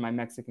white for my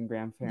Mexican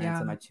grandparents?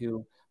 Am Yeah. I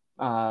too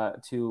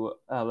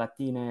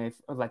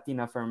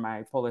Latina for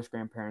my Polish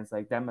grandparents?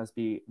 Like that must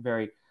be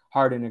very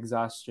hard and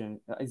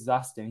exhausting.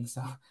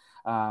 So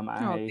Oh,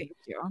 I thank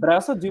you. but I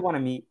also do want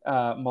to meet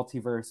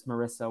Multiverse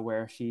Marissa,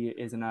 where she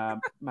is in a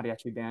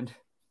mariachi band.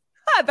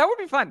 That would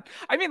be fun.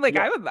 I mean, like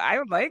Yeah. I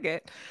would like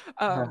it.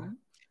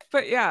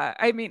 But yeah,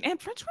 I mean,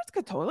 and French horns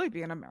could totally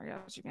be in a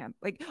mariachi band.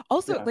 Like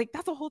also Yeah. like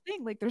that's a whole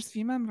thing. Like there's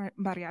female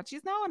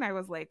mariachis now, and I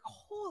was like,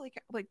 holy,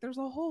 like there's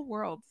a whole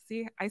world.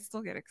 See, I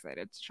still get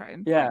excited to try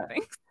and find Yeah.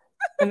 things.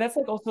 And that's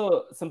like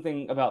also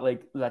something about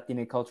like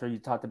Latina culture. You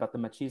talked about the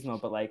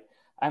machismo, but like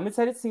I'm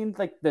excited seeing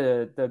like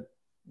the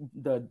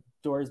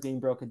doors being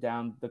broken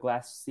down, the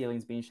glass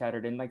ceilings being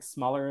shattered in like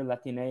smaller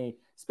Latina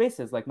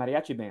spaces like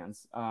mariachi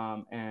bands,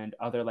 and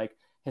other like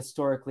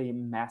historically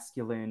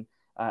masculine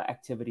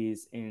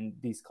activities in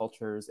these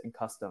cultures and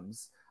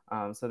customs.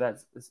 So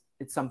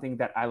it's something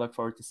that I look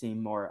forward to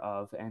seeing more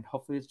of, and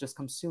hopefully it just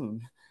comes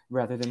soon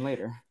rather than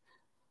later.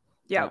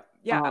 Yeah, But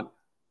yeah.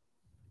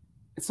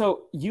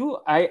 so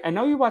I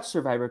know you watch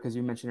Survivor because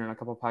you mentioned it on a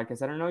couple of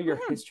podcasts. I don't know your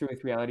Mhm. history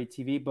with reality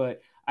TV,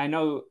 but I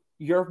know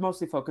you're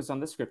mostly focused on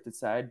the scripted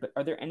side. But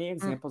are there any Mm.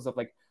 examples of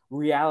like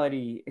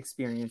reality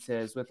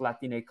experiences with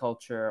Latina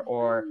culture,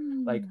 or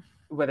like Mm.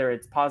 whether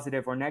it's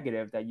positive or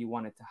negative, that you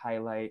wanted to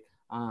highlight?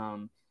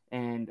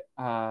 And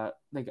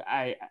like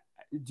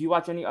do you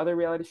watch any other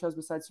reality shows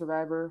besides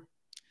Survivor?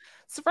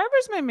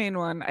 Survivor's my main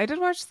one. I did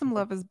watch some Okay.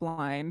 Love is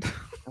Blind.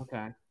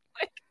 Okay.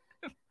 Like,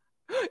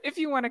 if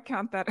you want to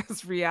count that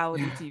as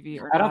reality TV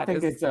or I don't not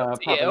think is it's up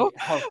to you. probably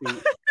healthy.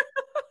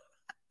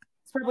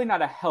 It's probably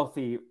not a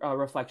healthy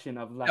reflection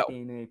of No,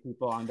 Latina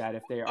people on that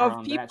if they are of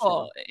on that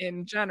people show. in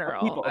Of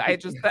general. people, I okay.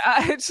 just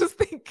I just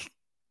think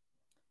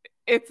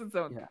It's its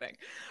own Yeah.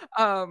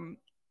 thing.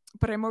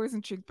 But I'm always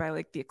intrigued by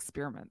like the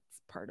experiments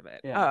part of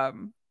it. Yeah.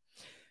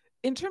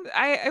 In terms,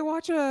 I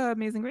watch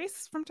Amazing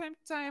Race from time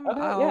to time. Okay.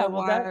 Yeah. I'll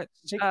Well, that watch.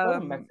 they go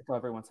to Mexico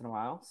every once in a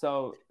while,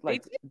 so They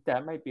like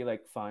that might be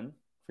like fun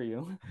for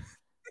you.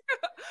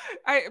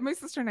 I my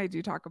sister and I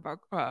do talk about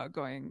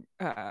going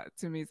to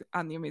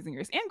on the Amazing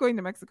Race and going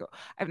to Mexico.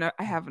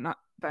 I have not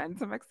been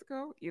to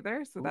Mexico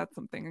either, so Ooh. that's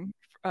something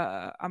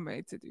on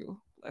my to do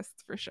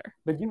list for sure.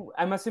 But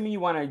I'm assuming you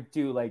want to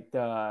do like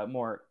the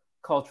more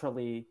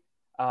culturally,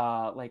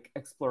 like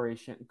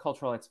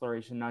cultural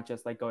exploration, not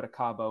just like go to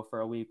Cabo for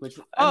a week, which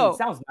I mean Oh,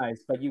 sounds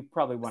nice, but you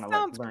probably want to like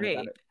sounds learn about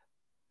great. it.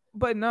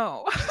 But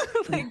no,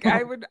 like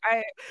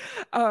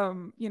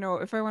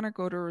if I want to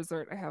go to a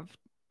resort,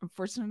 I'm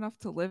fortunate enough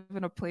to live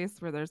in a place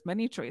where there's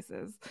many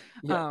choices.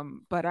 Yeah.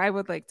 But I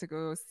would like to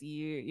go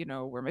see,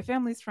 where my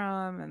family's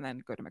from and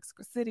then go to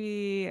Mexico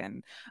City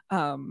and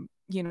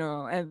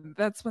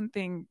that's one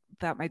thing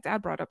that my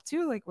dad brought up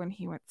too, like when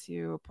he went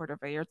to Puerto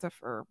Vallarta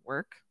for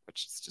work,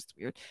 which is just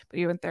weird, but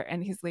he went there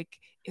and he's like,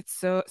 it's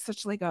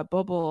such like a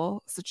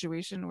bubble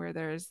situation where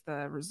there's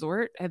the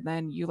resort and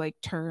then you like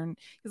turn.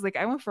 He's like,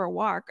 I went for a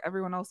walk,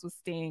 everyone else was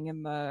staying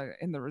in the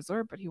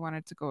resort, but he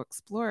wanted to go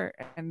explore,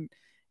 and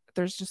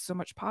there's just so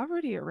much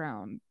poverty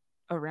around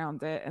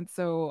it. And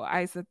so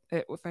I said,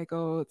 if I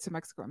go to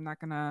Mexico,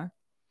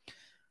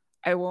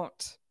 I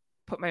won't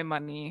put my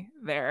money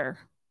there.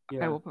 I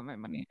Yeah. will put my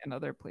money in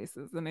other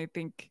places. And I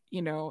think,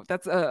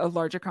 that's a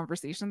larger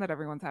conversation that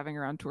everyone's having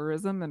around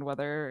tourism and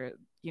whether,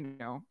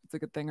 it's a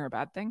good thing or a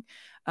bad thing.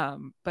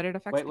 But it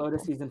affects White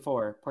Lotus people. season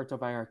 4, Puerto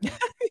Vallarta.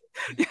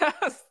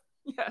 Yes.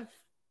 Yes.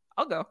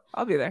 I'll go.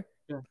 I'll be there.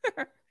 Yeah.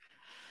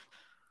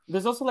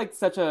 There's also like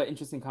such an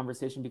interesting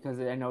conversation because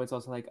I know it's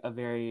also like a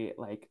very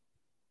like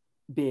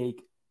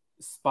big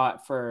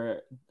spot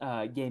for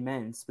gay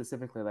men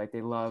specifically. Like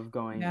they love Yeah.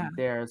 going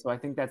there, so I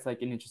think that's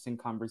like an interesting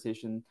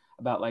conversation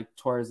about like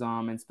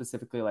tourism and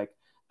specifically like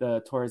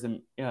the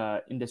tourism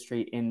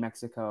industry in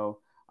Mexico,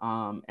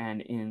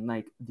 and in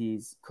like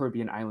these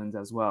Caribbean islands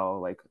as well,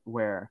 like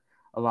where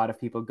a lot of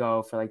people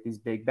go for like these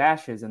big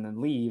bashes and then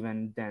leave,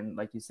 and then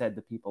like you said,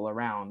 the people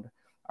around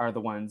are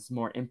the ones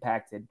more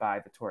impacted by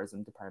the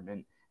tourism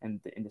department and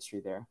the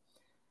industry there.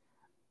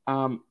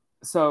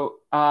 So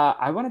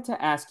I wanted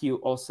to ask you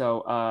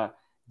also,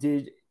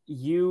 did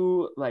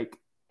you like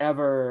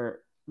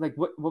ever like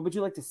what would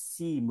you like to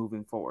see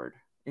moving forward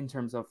in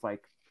terms of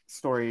like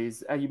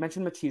stories? You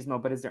mentioned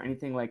machismo, but is there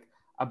anything like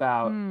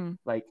about Mm.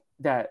 like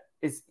that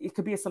is it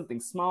could be something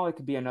small, it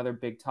could be another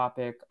big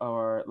topic,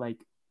 or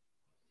like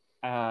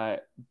uh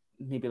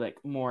maybe like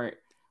more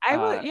I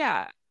would, uh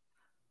yeah.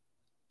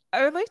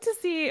 I would like to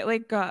see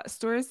like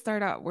stories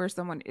start out where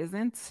someone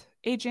isn't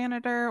a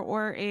janitor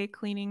or a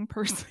cleaning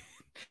person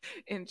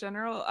in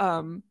general.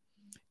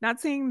 Not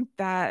saying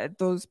that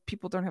those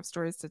people don't have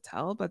stories to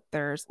tell, but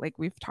there's like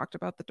we've talked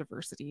about the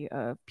diversity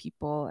of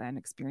people and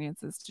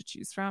experiences to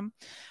choose from.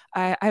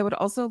 I would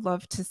also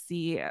love to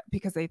see,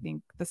 because I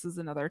think this is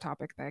another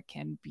topic that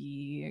can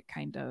be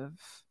kind of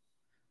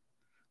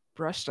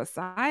brushed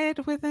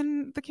aside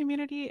within the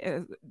community,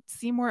 is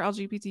see more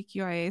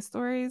LGBTQIA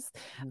stories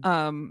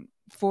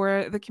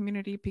for the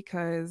community,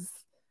 because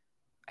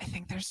I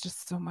think there's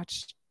just so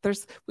much.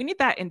 We need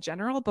that in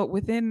general, but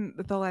within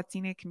the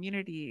Latina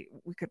community,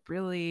 we could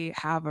really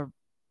have a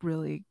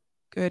really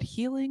good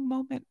healing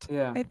moment.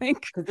 yeah, I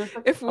think because there's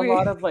like if a we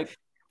lot of like if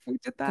we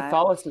did that.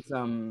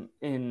 Catholicism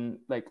in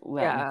like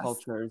Latin Yes.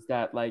 cultures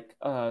that like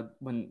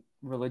when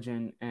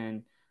religion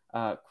and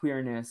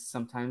queerness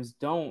sometimes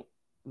don't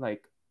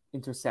like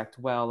intersect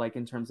well, like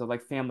in terms of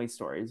like family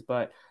stories.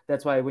 But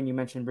that's why when you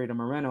mentioned Brita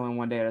Moreno and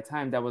One Day at a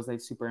Time, that was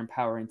like super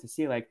empowering to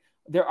see like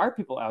there are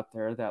people out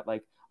there that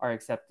like are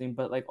accepting,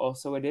 but like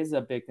also it is a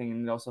big thing,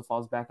 and it also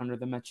falls back under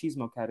the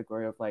machismo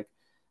category of like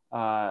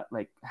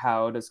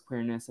how does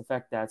queerness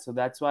affect that. So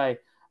that's why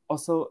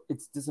also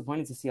it's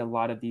disappointing to see a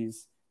lot of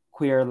these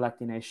queer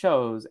Latina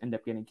shows end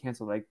up getting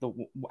canceled. Like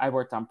I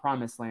worked on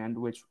Promised Land,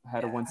 which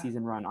had a one Yeah.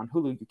 season run on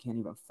Hulu. You can't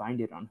even find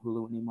it on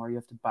Hulu anymore. You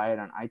have to buy it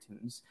on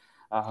iTunes.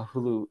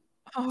 Hulu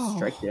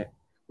striked Oh. it,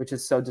 which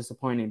is so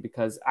disappointing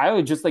because I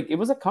would just like it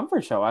was a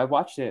comfort show. I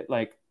watched it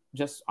like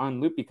just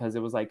on loop because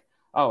it was like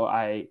oh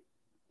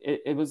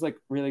it was like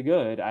really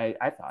good. I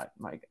thought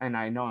like, and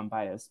I know I'm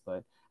biased,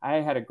 but I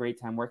had a great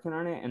time working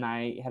on it and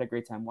I had a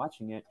great time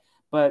watching it.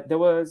 But there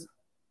was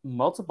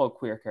multiple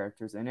queer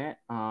characters in it.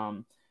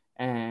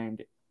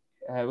 And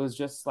it was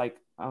just like,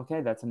 okay,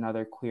 that's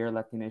another queer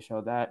Latina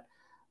show that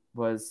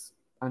was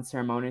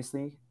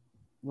unceremoniously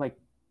like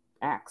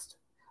axed.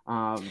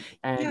 And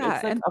Yeah.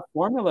 it's like And a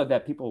formula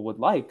that people would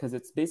like because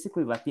it's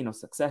basically Latino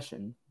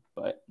Succession,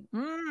 but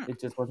mm, it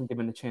just wasn't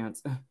given a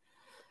chance.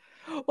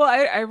 well,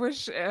 I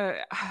wish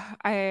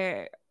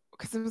I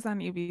because it was on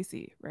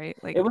ABC, right?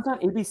 It Like, was on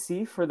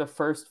ABC for the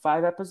first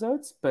 5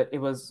 episodes, but it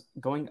was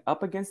going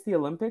up against the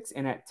Olympics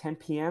and at 10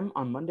 p.m.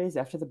 on Mondays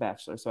after The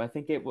Bachelor. So I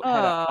think it had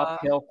an uh,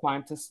 uphill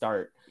climb to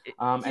start.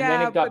 And then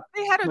yeah, it got but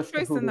they had a pushed to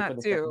choice in Hulu for that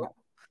the second too. half.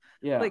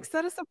 Yeah. Like,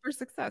 set us up for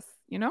success,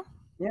 you know?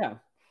 Yeah.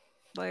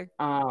 Like,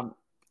 Um,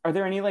 are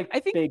there any like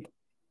I think big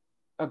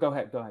Oh, go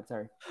ahead. Go ahead.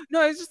 Sorry.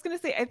 No, I was just gonna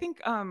say, I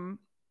think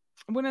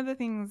one of the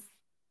things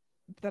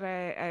that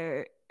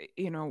I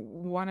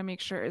want to make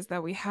sure is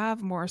that we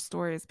have more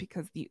stories,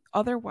 because the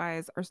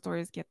otherwise our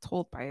stories get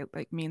told by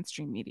like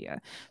mainstream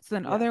media. So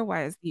then Yeah.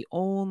 otherwise the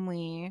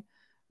only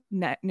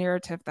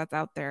narrative that's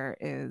out there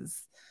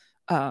is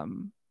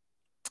um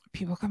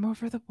people come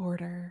over the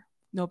border,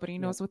 nobody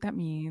Yep. knows what that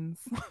means.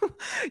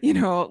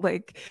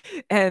 Like,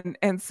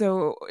 and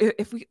so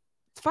if we,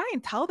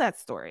 fine, tell that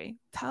story,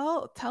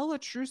 tell a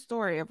true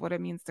story of what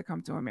it means to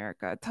come to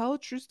America, tell a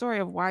true story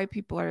of why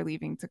people are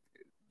leaving to,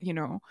 you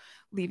know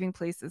leaving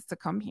places to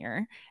come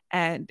here,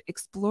 and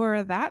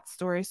explore that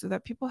story so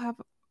that people have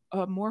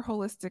a more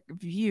holistic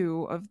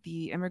view of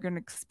the immigrant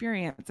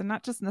experience, and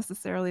not just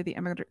necessarily the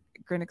immigrant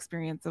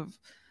experience of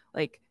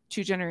like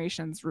two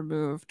generations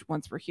removed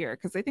once we're here,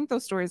 because I think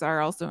those stories are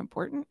also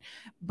important.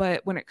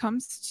 But when it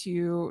comes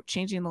to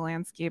changing the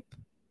landscape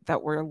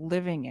that we're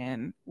living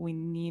in, we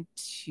need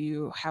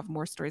to have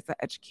more stories that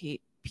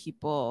educate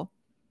people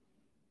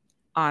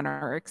on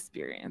our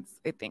experience.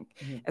 I think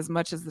Mhm. as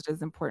much as it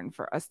is important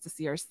for us to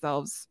see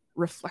ourselves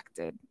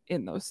reflected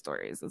in those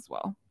stories as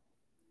well.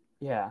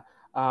 Yeah.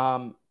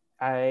 Um,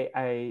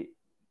 I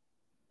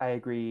I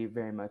agree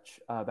very much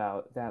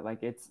about that.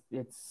 Like it's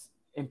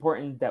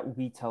important that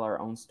we tell our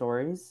own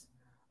stories.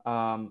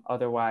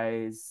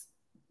 Otherwise,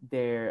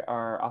 there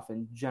are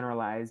often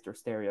generalized or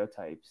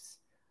stereotypes,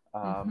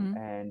 Mm-hmm.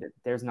 and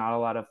there's not a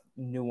lot of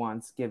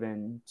nuance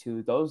given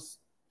to those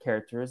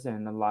characters,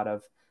 and a lot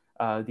of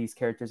these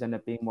characters end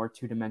up being more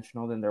two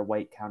dimensional than their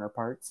white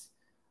counterparts.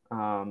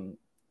 Um,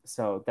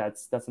 so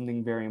that's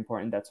something very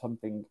important. That's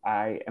something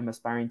I am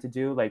aspiring to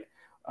do. Like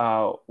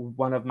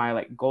one of my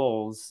like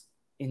goals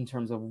in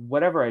terms of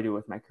whatever I do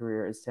with my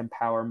career is to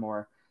empower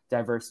more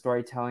diverse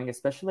storytelling,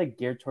 especially like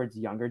geared towards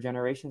younger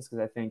generations, because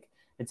I think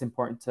it's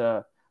important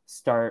to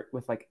start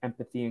with like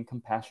empathy and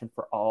compassion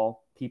for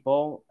all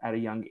people at a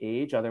young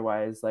age.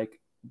 Otherwise, like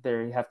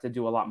they have to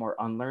do a lot more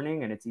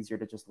unlearning, and it's easier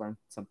to just learn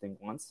something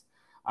once.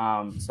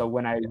 So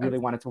when I really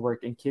Yes. wanted to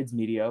work in kids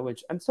media,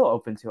 which I'm still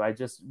open to, I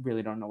just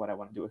really don't know what I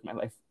want to do with my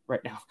life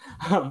right now.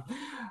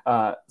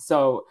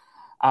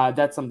 um,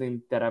 that's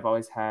something that I've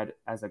always had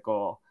as a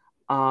goal.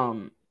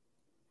 Um,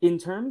 in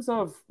terms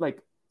of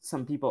like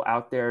some people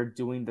out there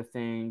doing the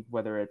thing,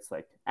 whether it's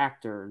like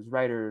actors,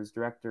 writers,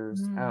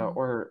 directors, Mm.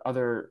 or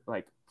other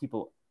like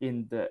people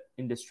in the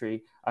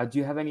industry, do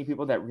you have any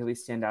people that really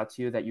stand out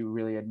to you that you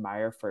really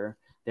admire for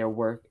their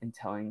work in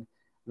telling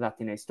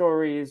Latine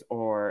stories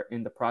or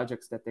in the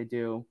projects that they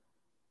do?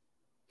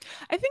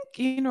 I think,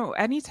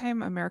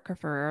 anytime America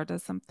Ferrera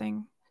does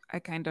something, I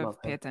kind Love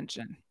of pay her.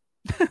 attention.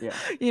 Yeah.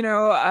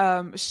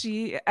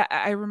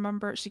 I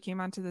remember she came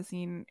onto the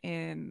scene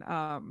in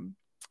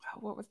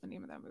what was the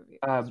name of that movie?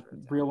 That was really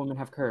Real terrible. women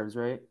have curves,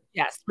 right?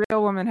 Yes,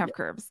 Real Women Have Yeah.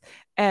 Curves.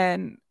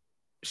 And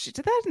she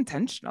did that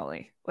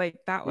intentionally. Like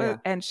that was, Yeah.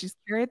 and she's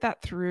carried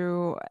that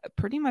through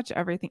pretty much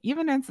everything,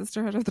 even in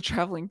Sisterhood of the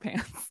Traveling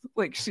Pants.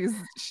 Like she's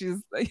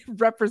like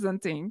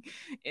representing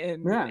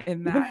in Yeah.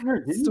 Even that her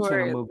Disney Channel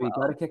story as movie, Gotta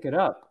well. Kick It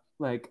Up.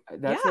 Like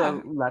that's a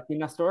Yeah.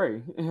 Latina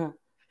story.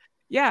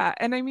 Yeah.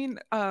 And I mean,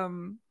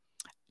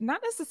 not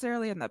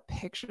necessarily in the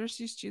picture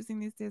she's choosing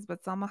these days,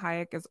 but Selma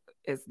Hayek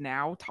is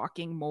now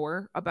talking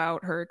more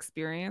about her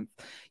experience,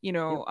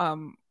 Yep.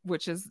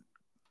 which is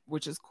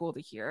cool to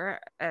hear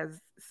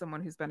as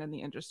someone who's been in the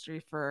industry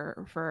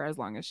for as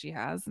long as she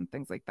has, and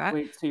things like that.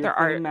 Wait, so you're There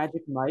are claiming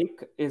Magic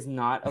Mike is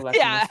not a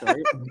Latino yeah,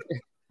 story?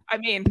 I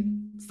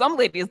mean, some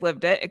ladies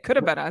lived it. It could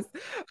have been us.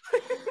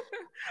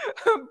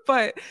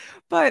 but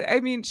I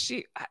mean,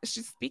 she's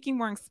speaking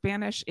more in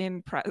Spanish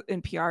in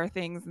PR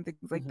things and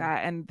things like Mhm.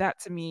 that, and that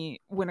to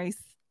me, I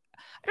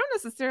don't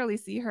necessarily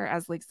see her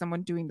as like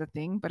someone doing the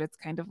thing, but it's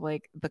kind of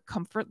like the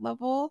comfort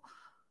level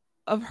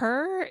of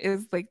her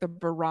is like the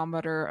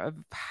barometer of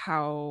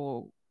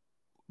how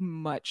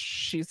much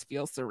she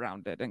feels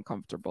surrounded and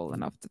comfortable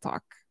enough to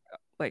talk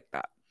like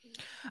that.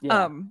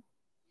 Yeah. Um,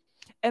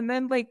 and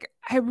then like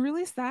I'm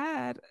really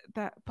sad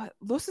that, but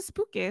Los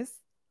Spookies,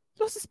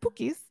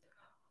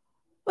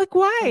 like That's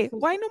why? so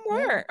Why no yeah.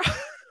 more?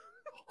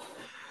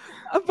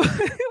 but,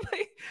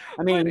 like, I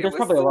but mean, it there's was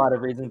probably a so lot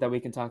of reasons that we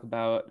can talk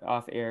about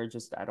off air.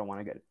 Just I don't want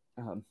to get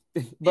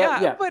but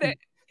yeah, yeah. but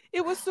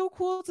it was so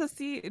cool to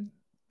see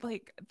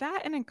like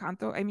that and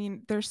Encanto. I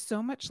mean, there's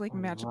so much like Oh, I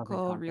love magical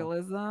Encanto. Yeah.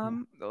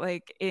 realism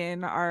like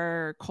in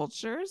our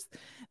cultures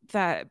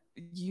that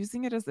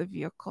using it as a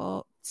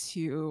vehicle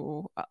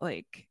to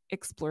like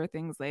explore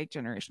things like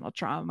generational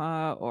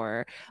trauma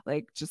or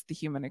like just the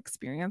human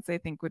experience, I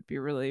think would be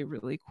really,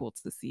 really cool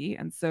to see.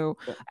 And so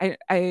Yeah.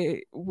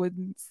 I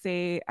wouldn't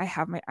say I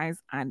have my eyes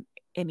on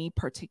any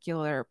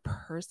particular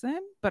person,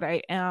 but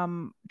I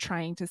am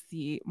trying to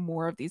see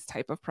more of these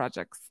type of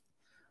projects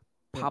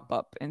Yeah. pop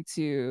up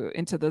into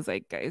the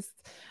zeitgeist,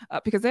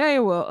 because I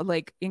will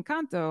like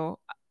Encanto.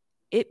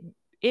 It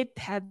it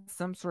had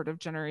some sort of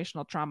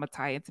generational trauma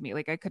tie into me.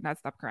 Like I could not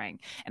stop crying,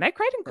 and I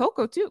cried in Yeah.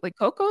 Coco too. Like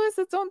Coco is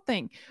its own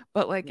thing,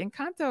 but like Yeah.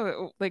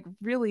 Encanto, like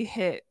really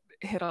hit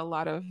a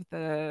lot of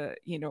the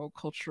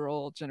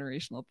cultural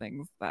generational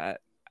things that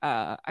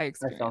I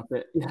I felt experienced.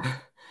 it. Yeah.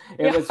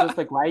 It Yeah. was just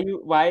like, why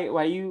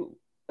are you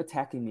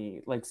attacking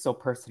me like so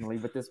personally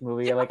with this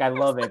movie? Yeah, Like I I was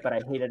love it, but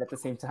I hate it at the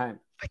same time.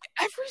 like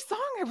every song,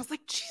 I was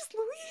like, "Geez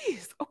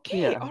Louise,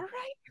 okay, Yeah. all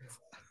right."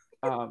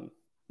 Um,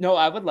 no,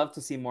 I would love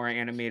to see more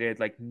animated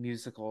like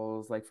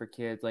musicals like for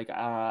kids. Like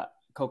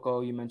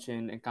Coco, you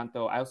mentioned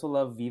Encanto. I also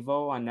love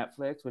Vivo on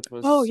Netflix, which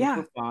was Oh, super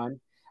yeah, fun.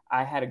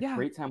 I had a yeah.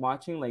 great time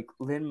watching. Like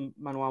Lin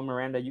Manuel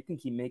Miranda, you can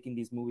keep making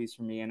these movies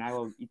for me, and I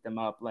will eat them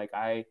up. Like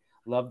I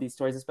love these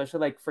stories, especially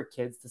like for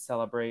kids to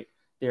celebrate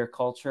their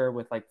culture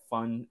with like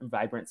fun and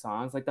vibrant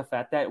songs. Like the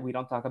fact that we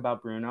don't talk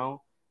about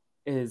Bruno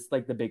is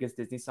like the biggest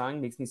Disney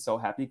song makes me so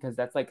happy because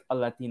that's like a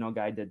Latino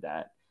guy did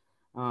that.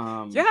 Yeah,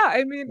 Um,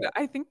 I mean,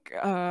 I think,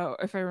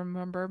 if I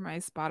remember my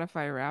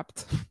Spotify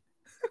Wrapped,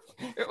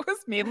 it was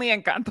mainly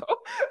Encanto.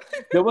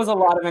 there was a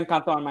lot of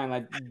Encanto on mine,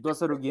 like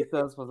Dos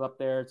Oruguitas was up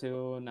there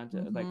too, not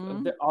just, like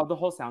Mhm. all the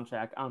whole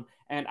soundtrack.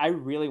 And I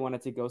really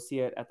wanted to go see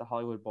it at the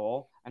Hollywood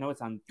Bowl. I know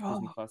it's on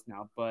Disney Oh, Plus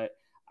now, but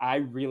I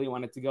really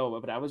wanted to go.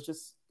 But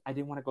I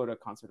didn't want to go to a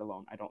concert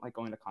alone. I don't like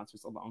going to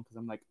concerts alone because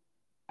I'm like,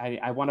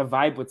 I want to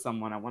vibe with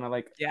someone. I want to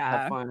like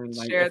have yeah, fun and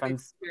like share if the I'm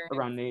experience.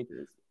 around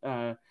natures.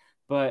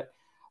 But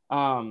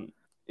um,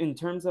 in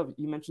terms of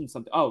you mentioned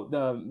something. Oh,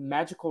 the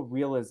magical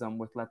realism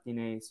with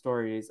Latine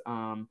stories.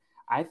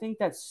 I think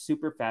that's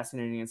super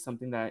fascinating and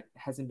something that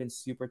hasn't been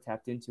super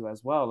tapped into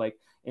as well. Like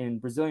in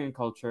Brazilian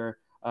culture,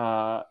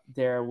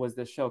 there was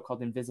this show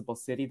called Invisible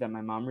City that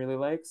my mom really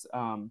likes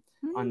on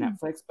Mm.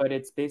 Netflix, but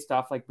it's based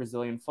off like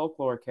Brazilian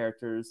folklore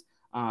characters.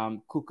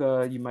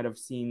 Kuka, you might have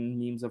seen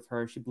memes of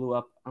her. She blew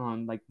up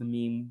on like the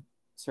meme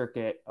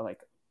circuit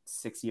like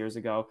 6 years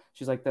ago.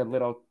 She's like the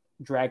little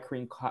drag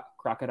queen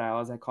crocodile,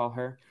 as I call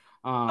her.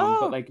 But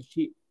Oh, like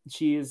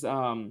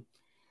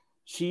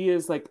she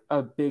is like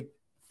a big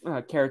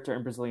character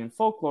in Brazilian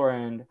folklore,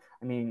 and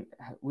I mean,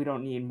 we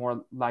don't need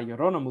more La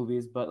Llorona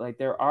movies, but like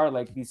there are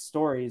like these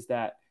stories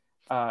that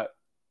uh,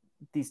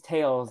 these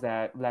tales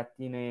that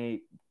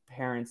Latine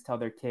parents tell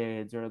their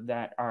kids or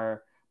that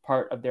are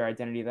part of their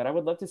identity that I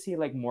would love to see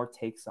like more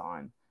takes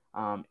on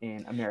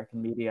in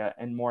American media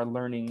and more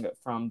learning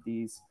from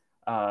these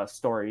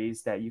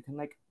stories that you can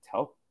like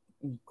tell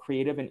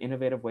creative and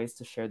innovative ways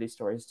to share these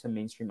stories to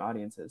mainstream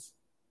audiences.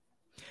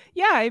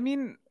 yeah, I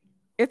mean,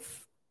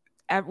 it's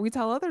we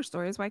tell other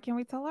stories, why can't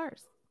we tell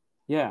ours?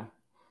 Yeah.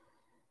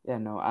 Yeah,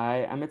 no,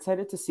 I'm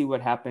excited to see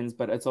what happens,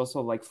 but it's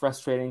also like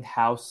frustrating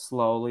how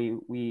slowly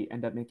we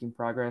end up making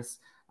progress.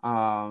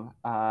 Um,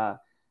 uh,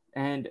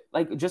 and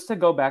like just to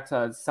go back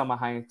to Selma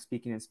Hayek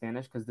speaking in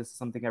Spanish, because this is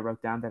something I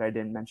wrote down that I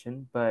didn't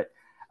mention, but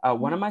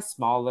one Mhm. of my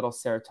small little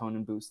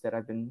serotonin boosts that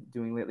I've been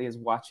doing lately is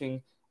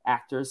watching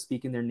actors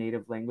speak in their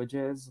native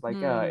languages. Like,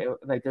 Mm.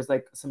 like there's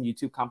like some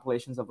YouTube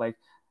compilations of like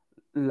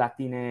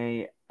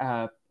Latine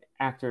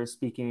actors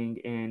speaking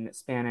in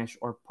Spanish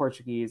or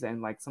Portuguese,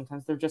 and like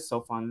sometimes they're just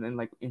so fun in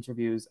like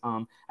interviews.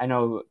 I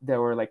know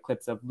there were like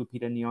clips of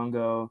Lupita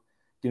Nyong'o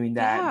doing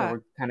that Yeah,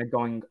 were kind of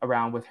going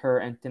around with her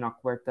and Tenoch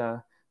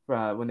Huerta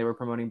when they were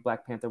promoting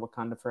Black Panther: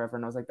 Wakanda Forever,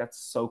 and I was like, that's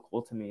so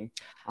cool to me.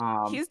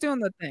 Um, he's doing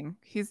the thing.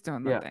 He's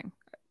doing the yeah, thing.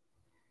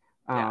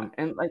 Yeah.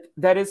 and like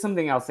that is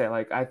something else that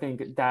like I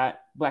think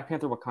that Black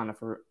Panther: Wakanda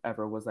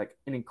Forever was like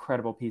an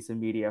incredible piece of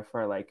media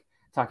for like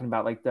talking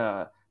about like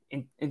the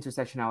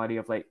intersectionality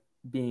of like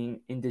being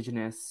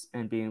indigenous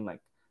and being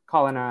like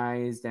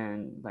colonized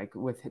and like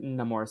with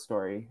Namor's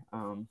story.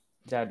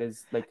 That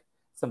is like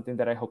something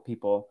that I hope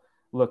people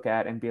look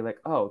at and be like,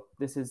 oh,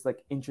 this is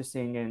like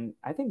interesting. And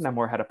I think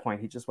Namor had a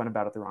point. He just went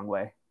about it the wrong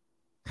way.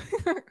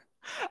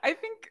 I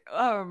think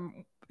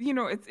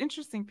it's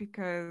interesting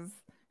because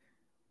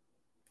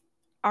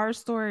our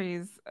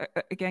stories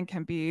again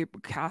can be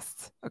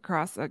cast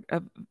across a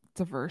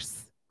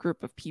diverse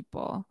group of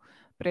people,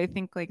 but I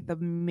think like the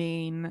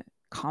main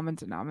common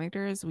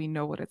denominator is we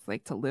know what it's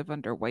like to live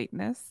under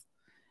whiteness.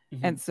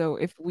 Mm-hmm. And so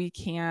if we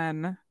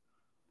can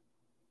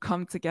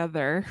come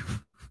together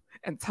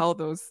and tell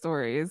those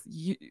stories,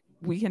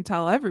 we can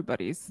tell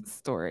everybody's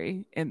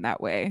story in that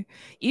way.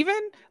 Even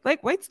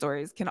like white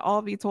stories can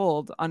all be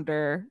told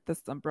under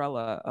this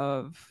umbrella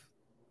of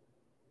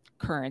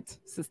current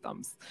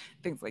systems,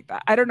 things like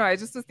that. I don't know. I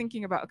just was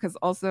thinking about because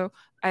also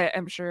I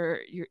am sure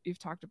you've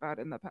talked about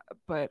in the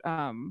but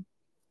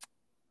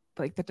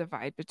like the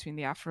divide between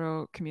the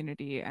Afro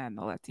community and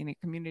the Latina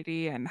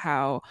community, and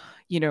how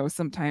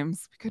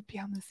sometimes we could be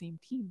on the same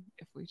team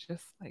if we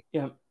just like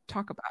Yeah.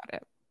 talk about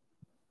it.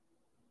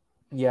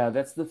 Yeah,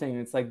 that's the thing.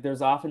 It's like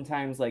there's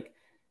oftentimes like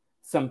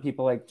some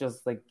people like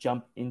just like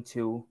jump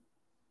into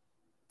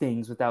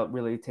things without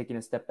really taking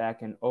a step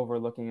back and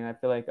overlooking. And I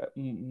feel like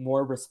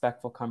more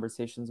respectful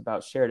conversations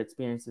about shared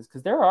experiences,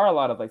 because there are a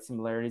lot of like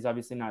similarities.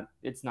 Obviously, not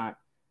it's not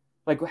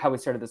like how we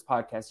started this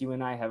podcast. You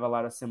and I have a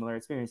lot of similar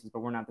experiences, but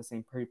we're not the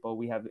same people.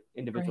 We have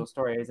individual Right.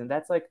 stories, and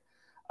that's like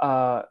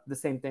the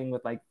same thing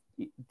with like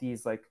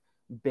these like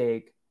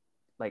big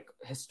like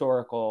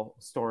historical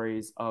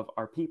stories of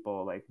our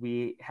people. Like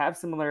we have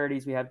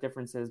similarities, we have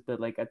differences, but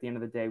like at the end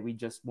of the day, we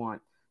just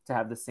want to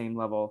have the same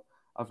level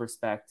of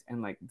respect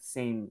and like the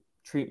same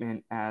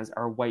treatment as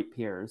our white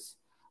peers.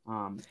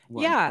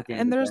 Yeah, at the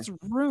end and of the there's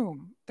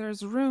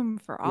day. room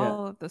for Yeah,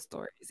 all of the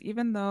stories,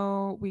 even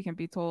though we can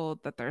be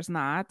told that there's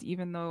not,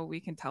 even though we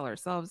can tell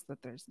ourselves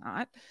that there's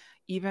not,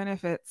 even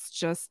if it's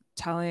just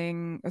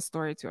telling a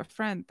story to a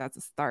friend, that's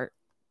a start.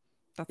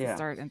 That's a yeah.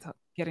 start into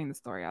getting the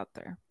story out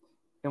there.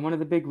 And one of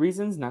the big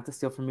reasons, not to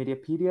steal from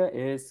Mediapedia,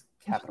 is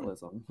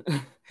capitalism.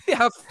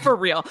 Yeah, for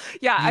real.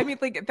 Yeah, I mean,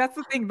 like that's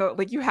the thing though.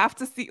 Like you have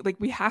to see, like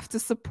we have to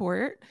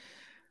support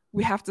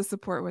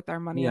with our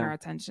money and Yeah, our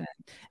attention,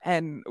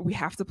 and we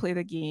have to play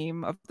the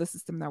game of the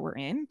system that we're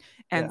in.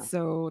 And yeah.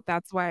 so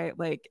that's why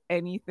like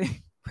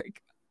anything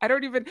like I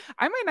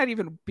might not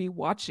even be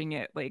watching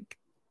it like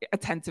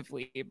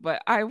attentively,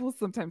 but I will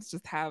sometimes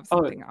just have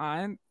Oh, something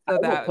on I so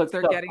will that put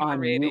they're stuff getting the on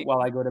mute rating.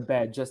 while I go to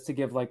bed just to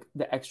give like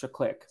the extra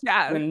click.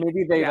 Yeah. Then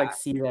maybe they Yeah. like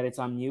see that it's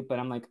on mute, but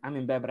I'm like, I'm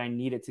in bed, but I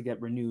need it to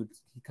get renewed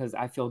because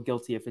I feel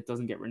guilty if it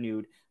doesn't get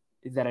renewed,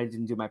 that I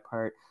didn't do my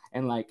part.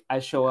 And like I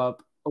show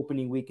up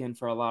opening weekend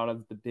for a lot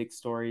of the big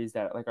stories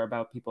that like are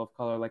about people of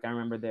color. Like I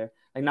remember there,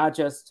 like not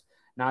just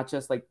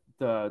like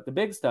the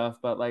big stuff,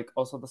 but like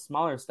also the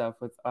smaller stuff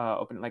with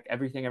opening like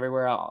everything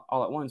everywhere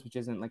all at once, which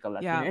isn't like a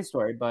Yeah. Latina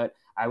story, but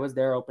I was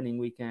there opening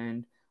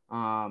weekend.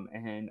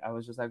 And I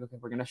was just like, okay,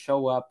 we're gonna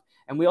show up,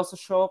 and we also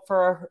show up for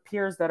our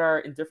peers that are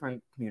in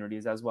different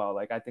communities as well.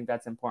 Like I think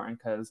that's important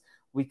because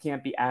we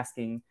can't be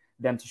asking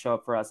them to show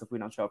up for us if we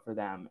don't show up for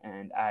them.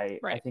 And I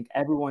Right. think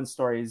everyone's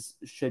stories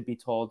should be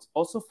told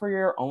also for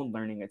your own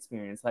learning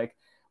experience. Like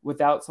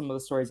without some of the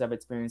stories I've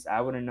experienced, I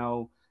wouldn't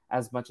know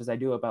as much as I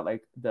do about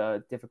like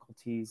the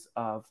difficulties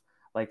of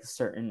like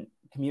certain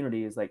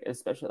communities, like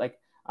especially like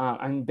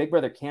on Big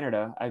Brother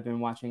Canada, I've been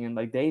watching, and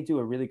like they do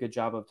a really good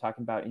job of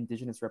talking about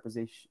Indigenous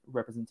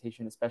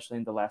representation, especially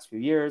in the last few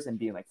years, and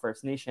being like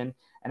First Nation.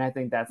 And I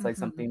think that's like Mhm.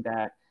 something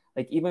that,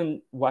 like,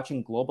 even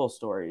watching global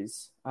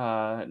stories,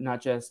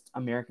 not just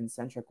American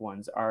centric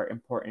ones, are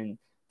important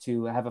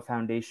to have a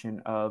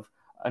foundation of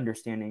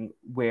understanding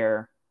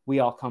where we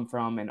all come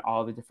from and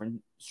all the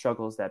different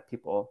struggles that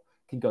people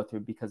can go through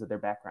because of their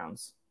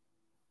backgrounds.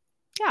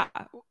 Yeah.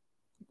 Yeah.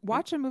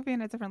 Watch a movie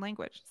in a different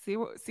language. See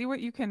what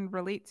you can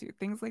relate to.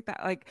 Things like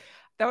that. Like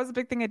that was a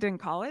big thing I did in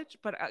college,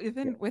 but Yeah.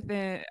 even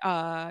within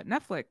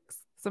Netflix,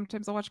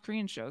 sometimes I'll watch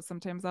Korean shows,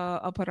 sometimes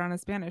I'll put on a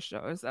Spanish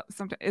show.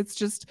 Sometimes it's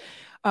just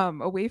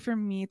a way for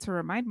me to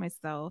remind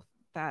myself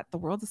that the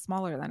world is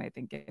smaller than I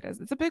think it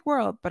is. It's a big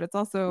world, but it's Yeah.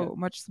 also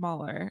much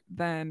smaller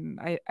than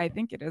I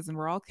think it is, and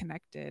we're all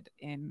connected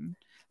in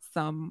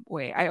some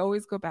way. I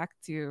always go back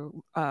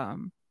to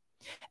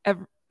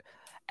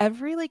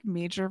every like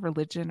major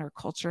religion or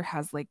culture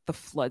has like the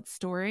flood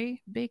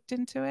story baked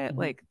into it. Mhm.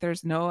 Like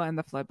there's Noah and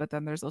the flood, but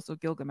then there's also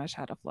Gilgamesh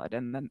had a flood.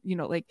 And then,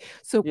 like,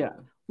 so Yeah.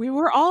 we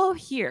were all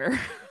here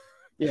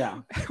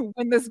Yeah.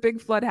 when this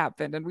big flood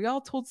happened, and we all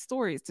told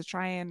stories to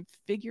try and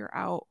figure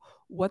out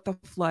what the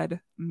flood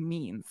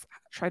means,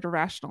 try to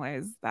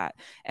rationalize that.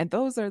 And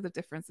those are the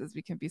differences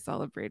we can be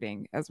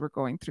celebrating as we're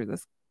going through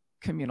this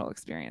communal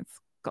experience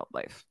called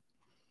life.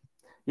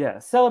 Yeah,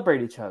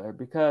 celebrate each other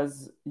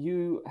because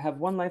you have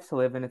one life to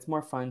live, and it's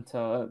more fun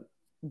to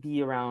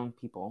be around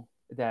people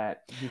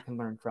that you can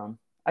learn from.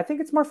 I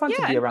think it's more fun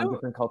to Yeah. be And around no,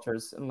 different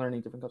cultures and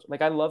learning different cultures.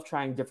 Like I love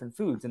trying different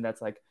foods, and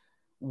that's like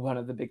one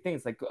of the big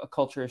things. Like a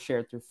culture is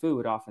shared through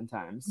food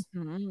oftentimes.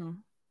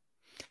 Mhm.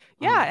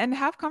 Yeah, Um, and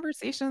have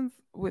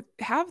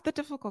the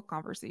difficult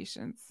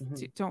conversations.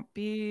 mhm. Don't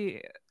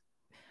be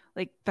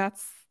like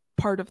that's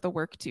part of the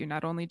work too.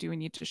 Not only do we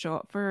need to show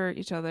up for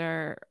each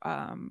other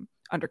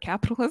under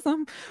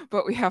capitalism,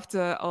 but we have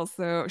to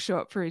also show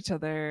up for each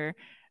other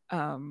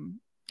um,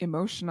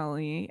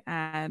 emotionally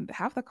and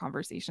have the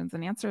conversations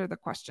and answer the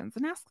questions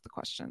and ask the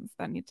questions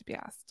that need to be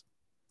asked.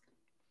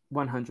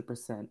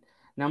 100%.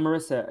 Now,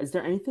 Marissa, is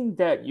there anything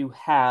that you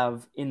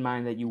have in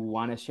mind that you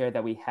want to share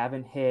that we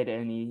haven't hit?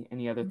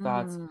 Any other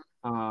thoughts? Mm.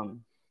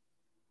 Um,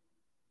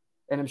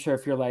 and I'm sure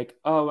if you're like,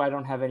 oh, I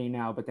don't have any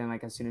now, but then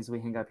like as soon as we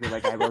hang up, you're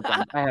like, I wrote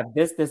down, I have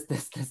this.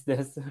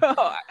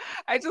 Oh,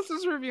 I just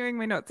was reviewing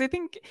my notes. I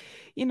think,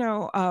 you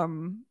know,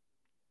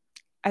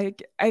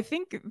 I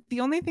think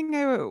the only thing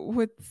I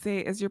would say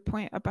is your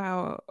point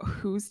about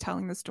who's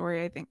telling the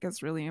story, I think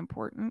is really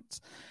important.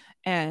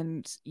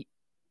 And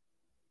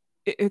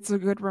it's a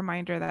good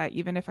reminder that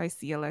even if I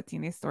see a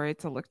Latina story,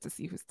 to look to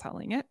see who's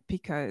telling it,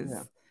 because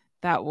Yeah,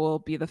 that will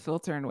be the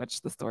filter in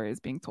which the story is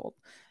being told.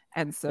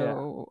 And yeah,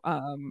 so,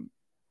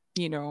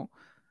 you know,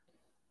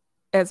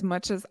 as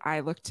much as I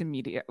look to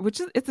media,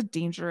 which is it's a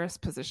dangerous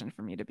position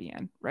for me to be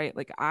in, right?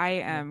 Like I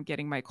yeah, am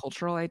getting my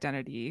cultural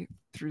identity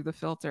through the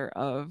filter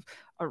of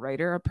a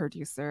writer, a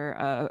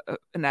producer,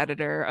 an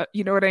editor,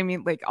 you know what I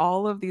mean? Like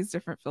all of these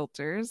different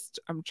filters,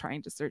 I'm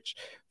trying to search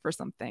for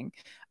something.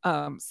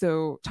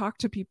 So talk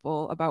to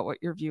people about what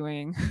you're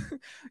viewing,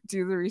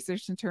 do the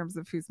research in terms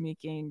of who's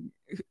making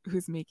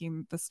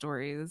the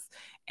stories,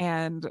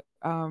 and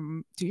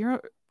do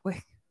your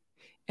like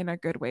in a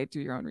good way,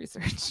 do your own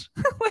research.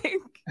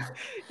 Like,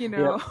 you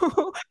yeah.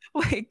 know,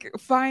 like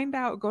find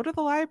out, go to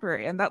the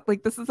library. And that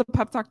like this is a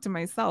pep talk to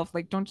myself.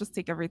 Like, don't just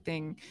take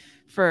everything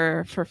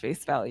for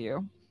face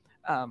value.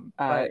 I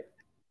But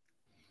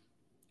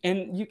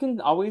And you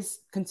can always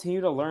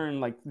continue to learn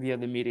like via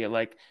the media.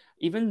 Like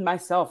even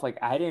myself, like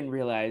I didn't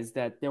realize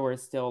that there were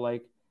still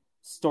like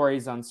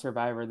stories on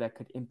Survivor that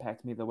could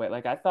impact me the way.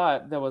 Like I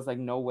thought there was like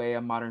no way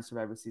a modern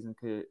Survivor season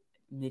could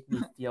make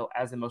me feel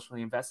as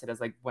emotionally invested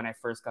as like when I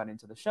first got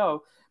into the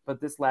show.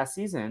 But this last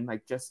season,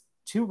 like just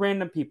two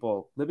random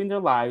people living their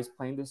lives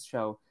playing this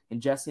show,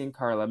 and Jesse and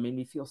Carla made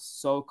me feel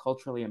so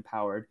culturally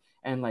empowered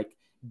and like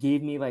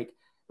gave me like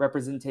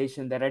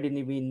representation that I didn't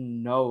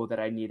even know that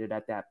I needed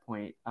at that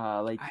point.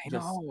 Like I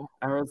just know.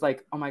 I was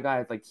like, oh my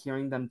god, like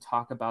hearing them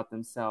talk about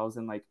themselves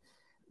and like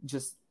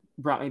just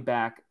brought me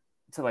back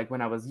to like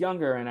when I was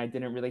younger and I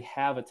didn't really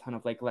have a ton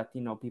of like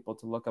Latino people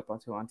to look up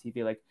onto on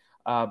TV. Like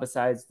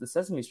besides the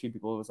Sesame Street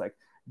people, it was like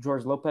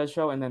George Lopez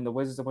show and then the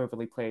Wizards of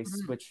Waverly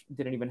Place, Mhm. which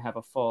didn't even have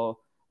a full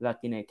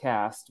Latina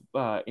cast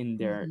in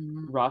their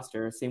Mhm.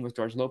 roster. Same with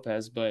George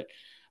Lopez, but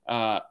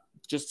uh,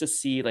 just to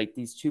see like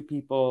these two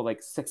people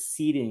like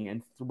succeeding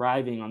and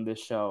thriving on this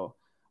show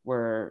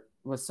was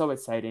so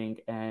exciting,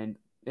 and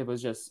it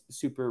was just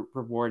super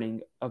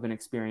rewarding of an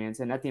experience.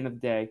 And at the end of the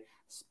day,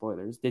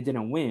 spoilers, they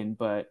didn't win,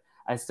 but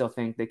I still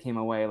think they came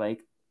away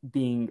like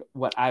being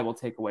what I will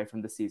take away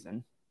from the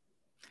season.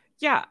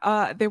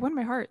 Yeah, they won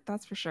my heart,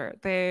 that's for sure.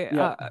 They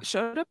Yep.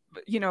 showed up,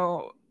 you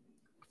know,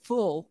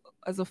 full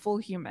as a full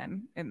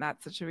human in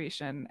that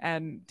situation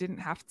and didn't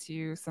have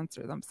to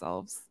censor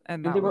themselves.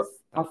 And And they were that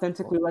was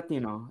authentically cool.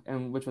 Latino,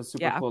 and which was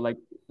super Yeah. cool. Like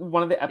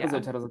one of the Yeah.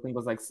 episode titles, I think,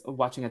 was like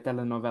watching a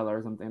telenovela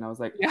or something. I was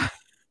like, Yeah.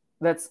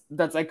 that's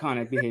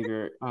iconic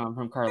behavior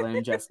from Carla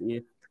and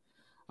Jesse.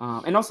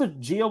 And also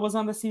Gio was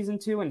on the season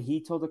too, and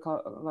he told a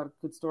lot of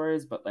good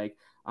stories, but like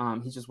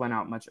he just went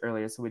out much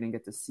earlier, so we didn't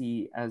get to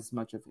see as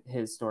much of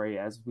his story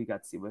as we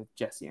got to see with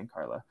Jesse and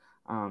Carla.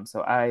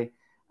 So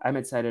I'm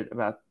excited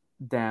about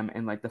them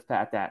and like the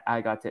fact that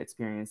I got to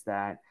experience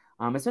that,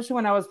 especially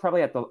when I was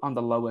probably on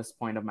the lowest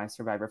point of my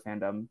Survivor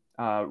fandom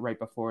right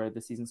before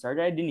the season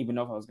started. I didn't even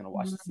know if I was going to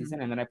watch the Mhm.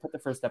 season, and then I put the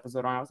first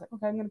episode on. I was like,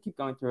 okay, I'm going to keep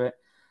going through it,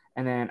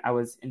 and then I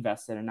was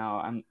invested, and now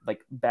I'm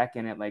like back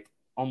in it, like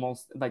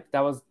almost like that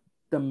was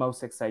the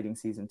most exciting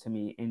season to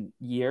me in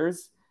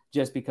years,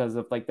 just because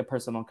of like the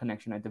personal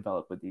connection I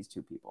developed with these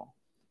two people.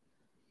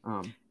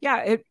 Yeah,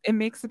 it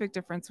makes a big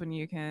difference when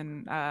you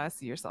can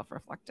see yourself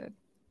reflected.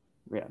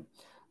 Yeah.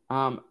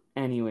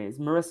 Anyways,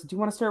 Marissa, do you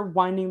want to start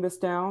winding this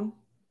down?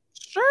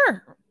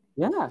 Sure.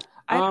 Yeah.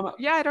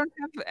 I don't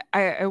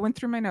have I went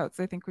through my notes.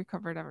 I think we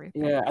covered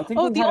everything. Yeah. I think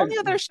Oh, we the had a only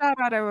other shout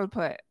out I would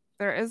put,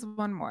 there is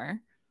one more.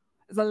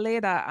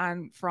 Zaleda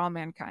on For All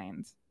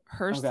Mankind.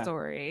 Her okay.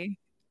 story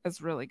is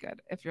really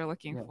good if you're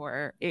looking Yeah.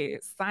 for a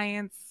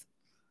science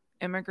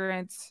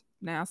immigrant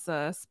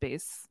NASA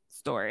space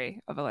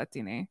story of a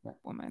Latina Yeah.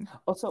 woman.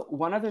 Also,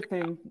 one other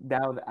thing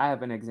now that I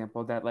have an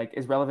example that like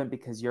is relevant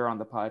because you're on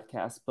the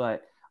podcast,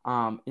 but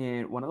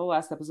in one of the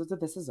last episodes of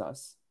This Is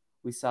Us,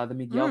 we saw the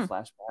Miguel Mm,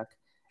 flashback,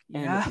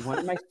 and yeah. one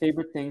of my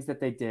favorite things that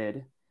they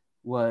did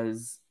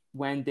was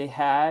when they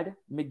had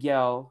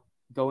Miguel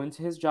go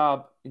into his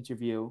job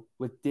interview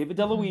with David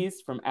Mhm.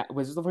 DeLuise from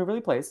Wizards of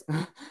Waverly Place.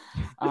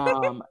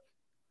 um,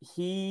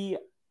 he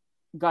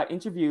got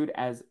interviewed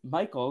as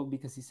Michael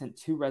because he sent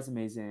two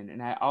resumes in, and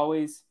that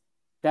always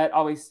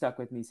stuck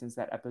with me since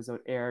that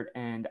episode aired,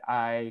 and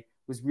I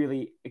was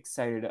really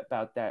excited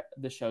about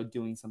the show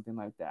doing something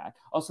like that.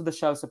 Also, the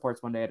show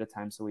supports One Day at a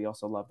Time, so we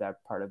also love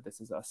that part of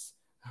This Is Us.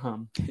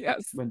 Um,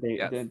 Yes. when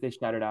Yes. they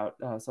shouted out,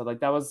 so like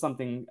that was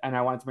something, and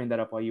I wanted to bring that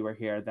up while you were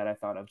here that I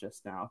thought of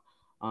just now,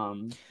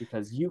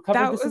 because you covered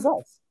That This Is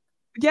was Us.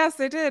 yes,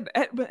 I did.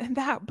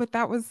 But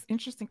that was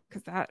interesting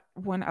because that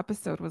one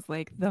episode was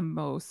like the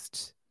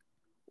most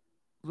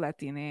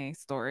Latina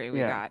story we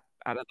Yeah, got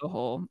out of the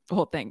whole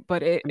thing.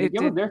 But it and it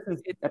Miguel was did there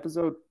since it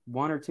episode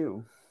 1 or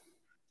 2.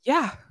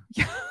 yeah.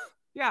 Yeah.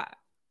 Yeah.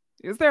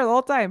 He was there the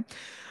whole time.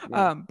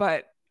 Yeah.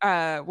 But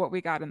what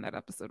we got in that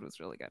episode was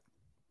really good.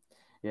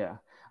 Yeah.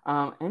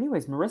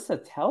 Anyways, Marissa,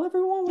 tell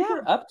everyone what Yeah.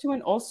 you're up to.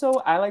 And also,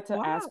 I like to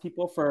Wow. ask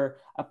people for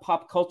a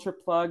pop culture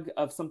plug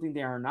of something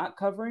they are not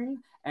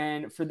covering.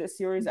 And for this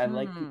series, I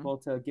like Mhm. people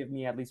to give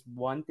me at least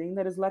one thing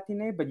that is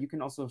Latine, but you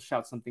can also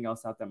shout something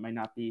else out that might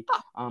not be.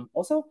 Oh,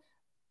 Also,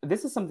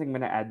 this is something I'm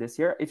going to add this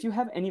year. If you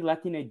have any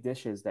Latine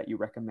dishes that you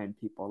recommend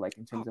people, like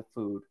in terms oh. of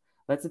food,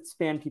 let's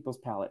expand people's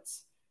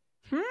palates.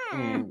 Hmm.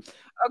 And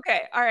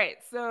Okay. All right.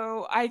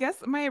 So I guess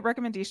my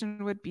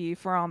recommendation would be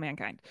For All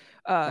Mankind.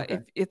 okay.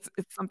 If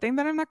it's something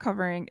that I'm not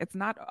covering, it's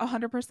not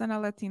 100% a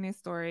Latina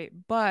story,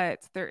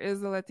 but there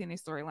is a Latina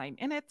storyline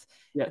in it.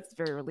 Yeah. It's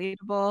very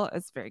relatable.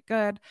 It's very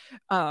good.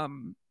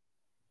 Um,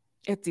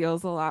 it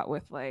deals a lot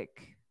with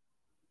like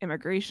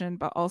immigration,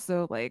 but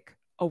also like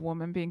a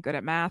woman being good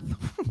at math.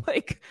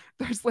 Like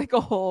there's like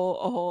a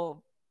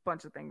whole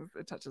bunch of things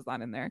it touches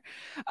on in there.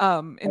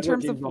 In Edward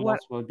terms James of what,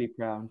 Olmos would be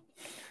proud.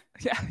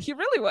 yeah, you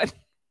really would.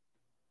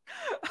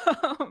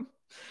 um,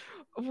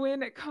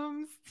 when it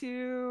comes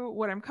to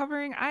what I'm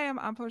covering, I am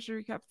on poster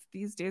recaps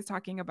these days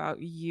talking about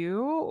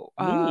you.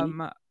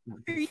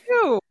 Me?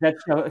 You.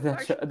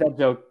 That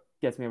joke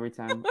gets me every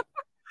time.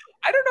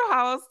 I don't know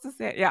how else to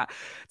say it. Yeah.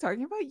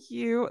 Talking about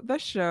You, the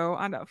show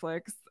on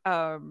Netflix,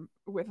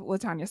 with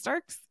Latanya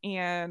Starks.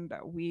 And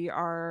we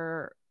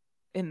are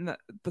in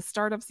the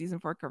start of season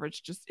 4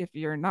 coverage. Just if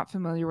you're not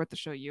familiar with the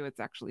show You,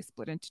 it's actually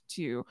split into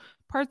 2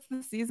 parts of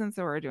the season.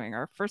 So we're doing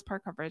our first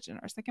part coverage and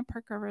our second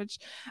part coverage.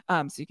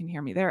 So you can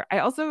hear me there. I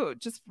also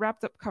just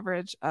wrapped up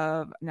coverage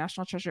of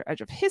National Treasure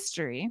Edge of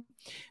History,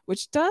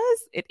 which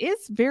it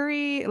is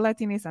very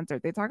Latina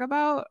centered. They talk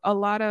about a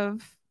lot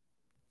of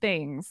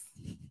things,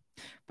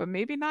 but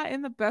maybe not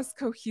in the best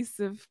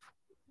cohesive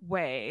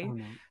way. Oh,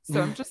 no.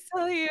 So I'm just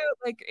telling you,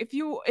 like, if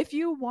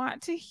you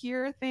want to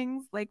hear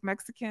things like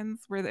Mexicans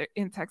were there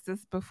in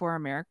Texas before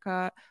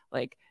America,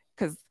 like,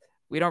 because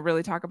we don't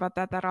really talk about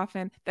that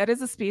often. That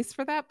is a space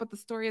for that, but the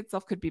story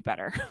itself could be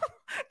better.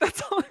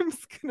 That's all I'm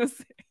just gonna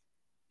say.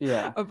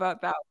 Yeah.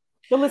 About that.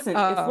 But listen,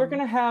 if we're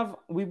gonna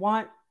we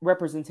want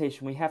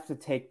representation, we have to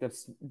take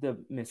the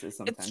misses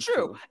sometimes. It's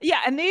true. Too.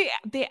 Yeah, and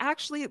they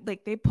actually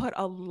like they put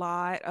a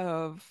lot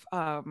of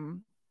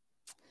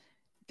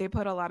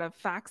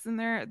facts in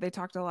there. They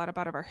talked a lot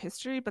about our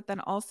history, but then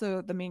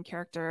also the main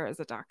character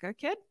is a DACA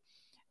kid.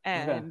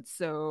 And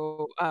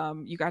so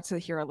you got to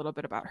hear a little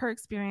bit about her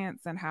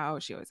experience and how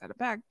she always had a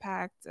bag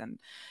packed and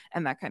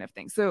that kind of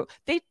thing. So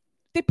they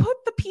put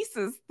the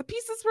pieces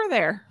were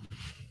there.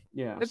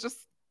 Yeah. It's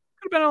just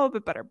could have been a little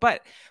bit better,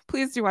 but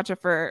please do watch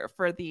it for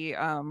the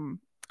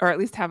or at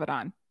least have it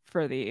on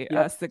for the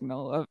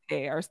signal of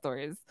our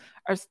stories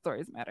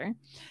matter.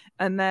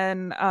 And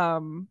then I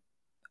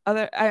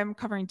am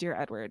covering Dear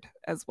Edward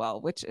as well,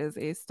 which is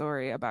a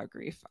story about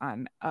grief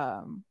on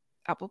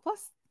Apple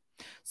Plus.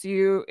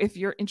 So if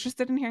you're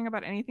interested in hearing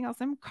about anything else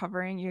I'm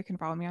covering, you can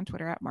follow me on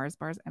Twitter at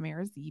MarsBars,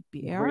 MarzBars.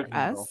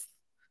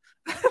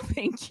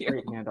 Thank you.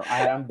 Great handle.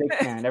 I'm a big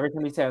fan. Every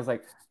time you say, I was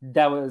like,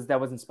 that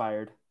was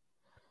inspired.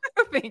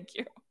 Thank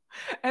you.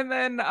 And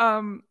then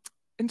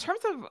in terms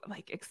of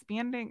like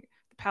expanding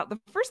the palette, the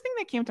first thing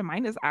that came to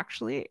mind is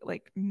actually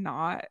like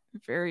not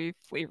very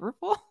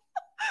flavorful.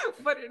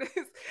 But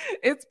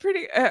it's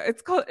pretty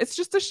it's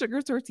just a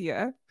sugar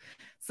tortilla.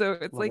 So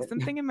it's like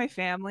something in my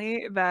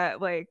family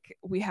that like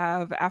we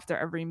have after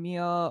every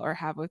meal or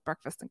have with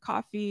breakfast and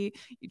coffee.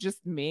 You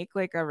just make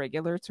like a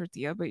regular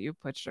tortilla, but you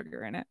put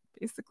sugar in it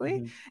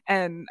basically.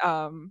 And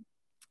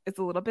it's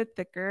a little bit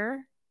thicker,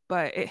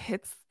 but it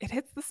hits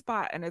the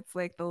spot, and it's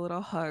like the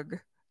little hug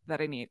that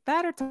I need.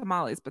 That or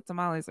tamales, but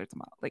tamales are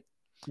like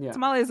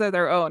tamales are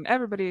their own.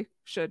 Everybody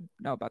should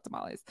know about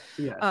tamales.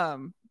 Yes.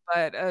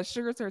 But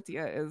sugar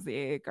tortilla is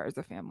a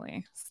Garza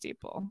family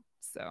staple.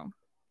 So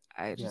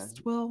I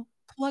just will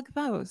plug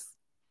those.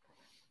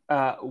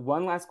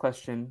 One last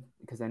question,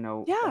 because I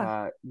know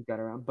you got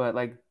around, but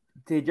like,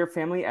 did your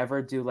family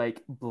ever do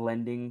like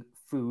blending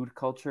food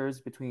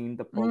cultures between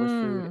the Polish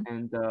food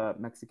and the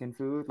Mexican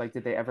food? Like,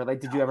 did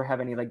you ever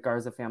have any like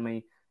Garza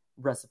family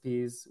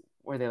recipes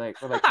where they were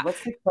like,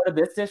 let's take part of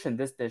this dish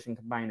and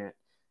combine it?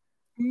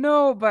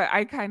 No, but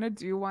I kind of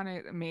do want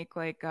to make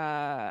like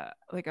a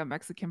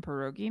Mexican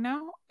pierogi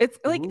now. It's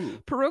like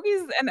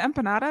pierogies and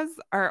empanadas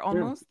are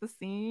almost the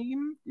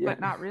same, but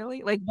not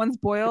really. Like one's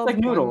boiled, it's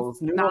like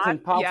noodles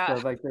and pasta.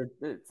 Yeah. Like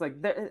it's like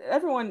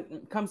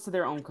everyone comes to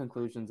their own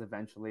conclusions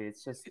eventually.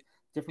 It's just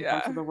different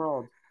parts of the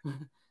world.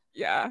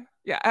 Yeah.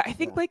 I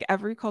think like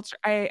every culture.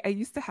 I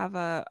used to have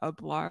a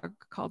blog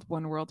called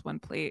One World, One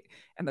Plate,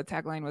 and the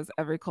tagline was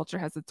every culture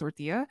has a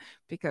tortilla,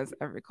 because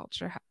every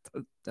culture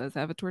does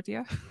have a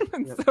tortilla.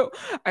 And so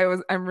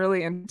I'm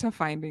really into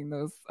finding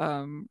those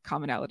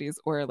commonalities,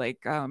 or like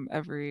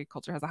every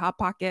culture has a hot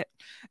pocket.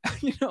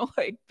 You know,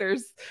 like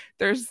there's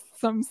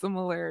some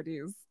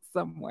similarities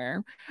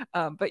somewhere.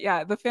 But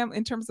yeah, the family,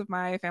 in terms of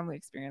my family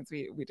experience,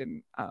 we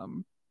didn't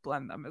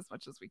blend them as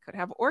much as we could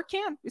have, or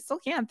we still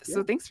can.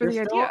 So thanks for the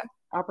idea.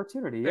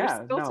 Opportunity.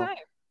 There's still time.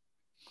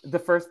 The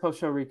first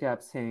post-show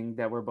recaps thing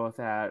that we're both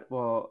at,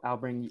 well, I'll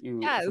bring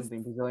you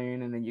something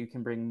Brazilian, and then you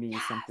can bring me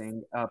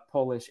something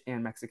Polish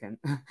and Mexican.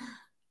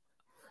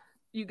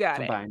 You got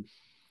combined.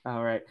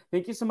 All right.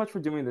 Thank you so much for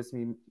doing this,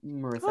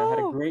 Marissa. I had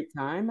a great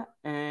time,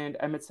 and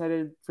I'm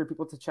excited for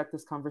people to check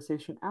this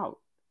conversation out.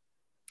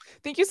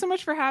 Thank you so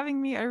much for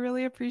having me. I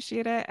really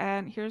appreciate it.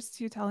 And here's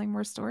to telling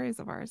more stories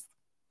of ours.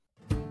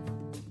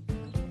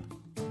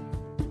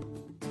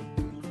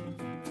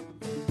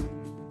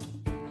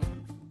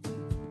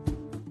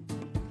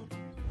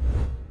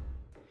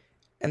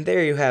 And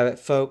there you have it,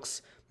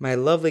 folks. My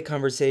lovely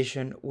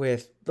conversation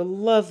with the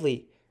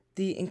lovely,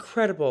 the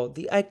incredible,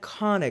 the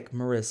iconic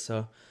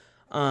Marissa.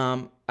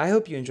 I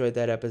hope you enjoyed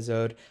that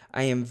episode.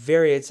 I am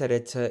very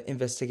excited to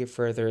investigate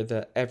further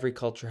the every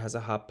culture has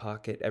a hot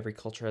pocket, every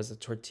culture has a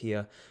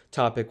tortilla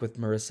topic with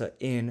Marissa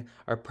in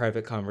our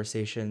private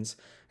conversations.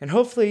 And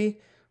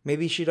hopefully,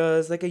 maybe she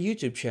does like a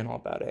YouTube channel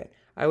about it.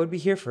 I would be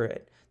here for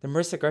it. The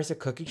Marissa Garza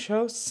Cooking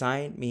Show?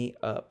 Sign me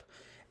up.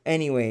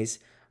 Anyways,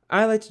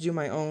 I like to do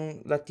my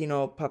own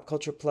Latino pop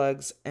culture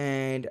plugs,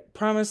 and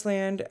Promised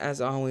Land, as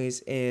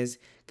always, is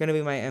going to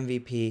be my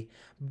MVP.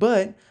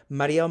 But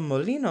Mariel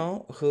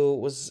Molino, who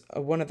was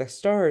one of the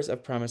stars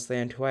of Promised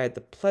Land, who I had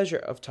the pleasure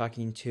of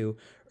talking to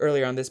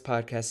earlier on this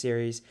podcast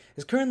series,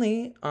 is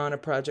currently on a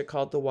project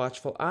called The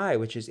Watchful Eye,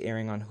 which is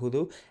airing on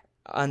Hulu.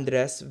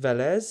 Andres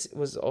Velez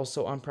was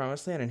also on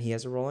Promised Land, and he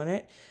has a role in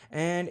it.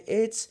 And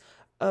it's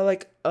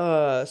like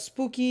a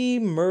spooky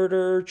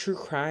murder, true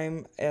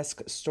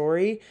crime-esque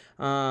story.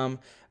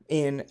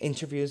 In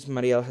interviews,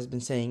 Mariel has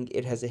been saying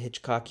it has a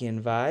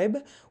Hitchcockian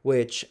vibe,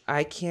 which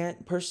I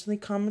can't personally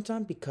comment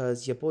on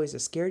because your boy's a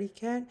scaredy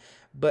cat.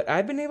 But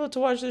I've been able to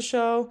watch the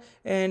show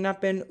and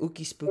not been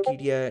ooky spooky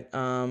yet.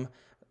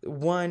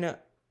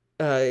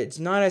 It's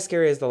not as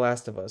scary as The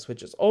Last of Us,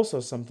 which is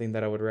also something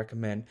that I would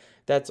recommend.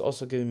 That's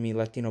also giving me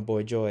Latino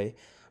boy joy.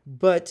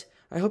 But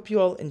I hope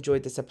you all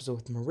enjoyed this episode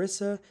with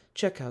Marissa.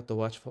 Check out The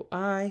Watchful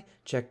Eye.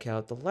 Check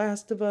out The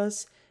Last of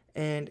Us.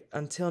 And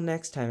until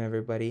next time,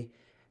 everybody,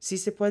 si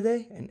se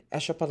puede and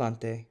echa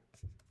pa'lante.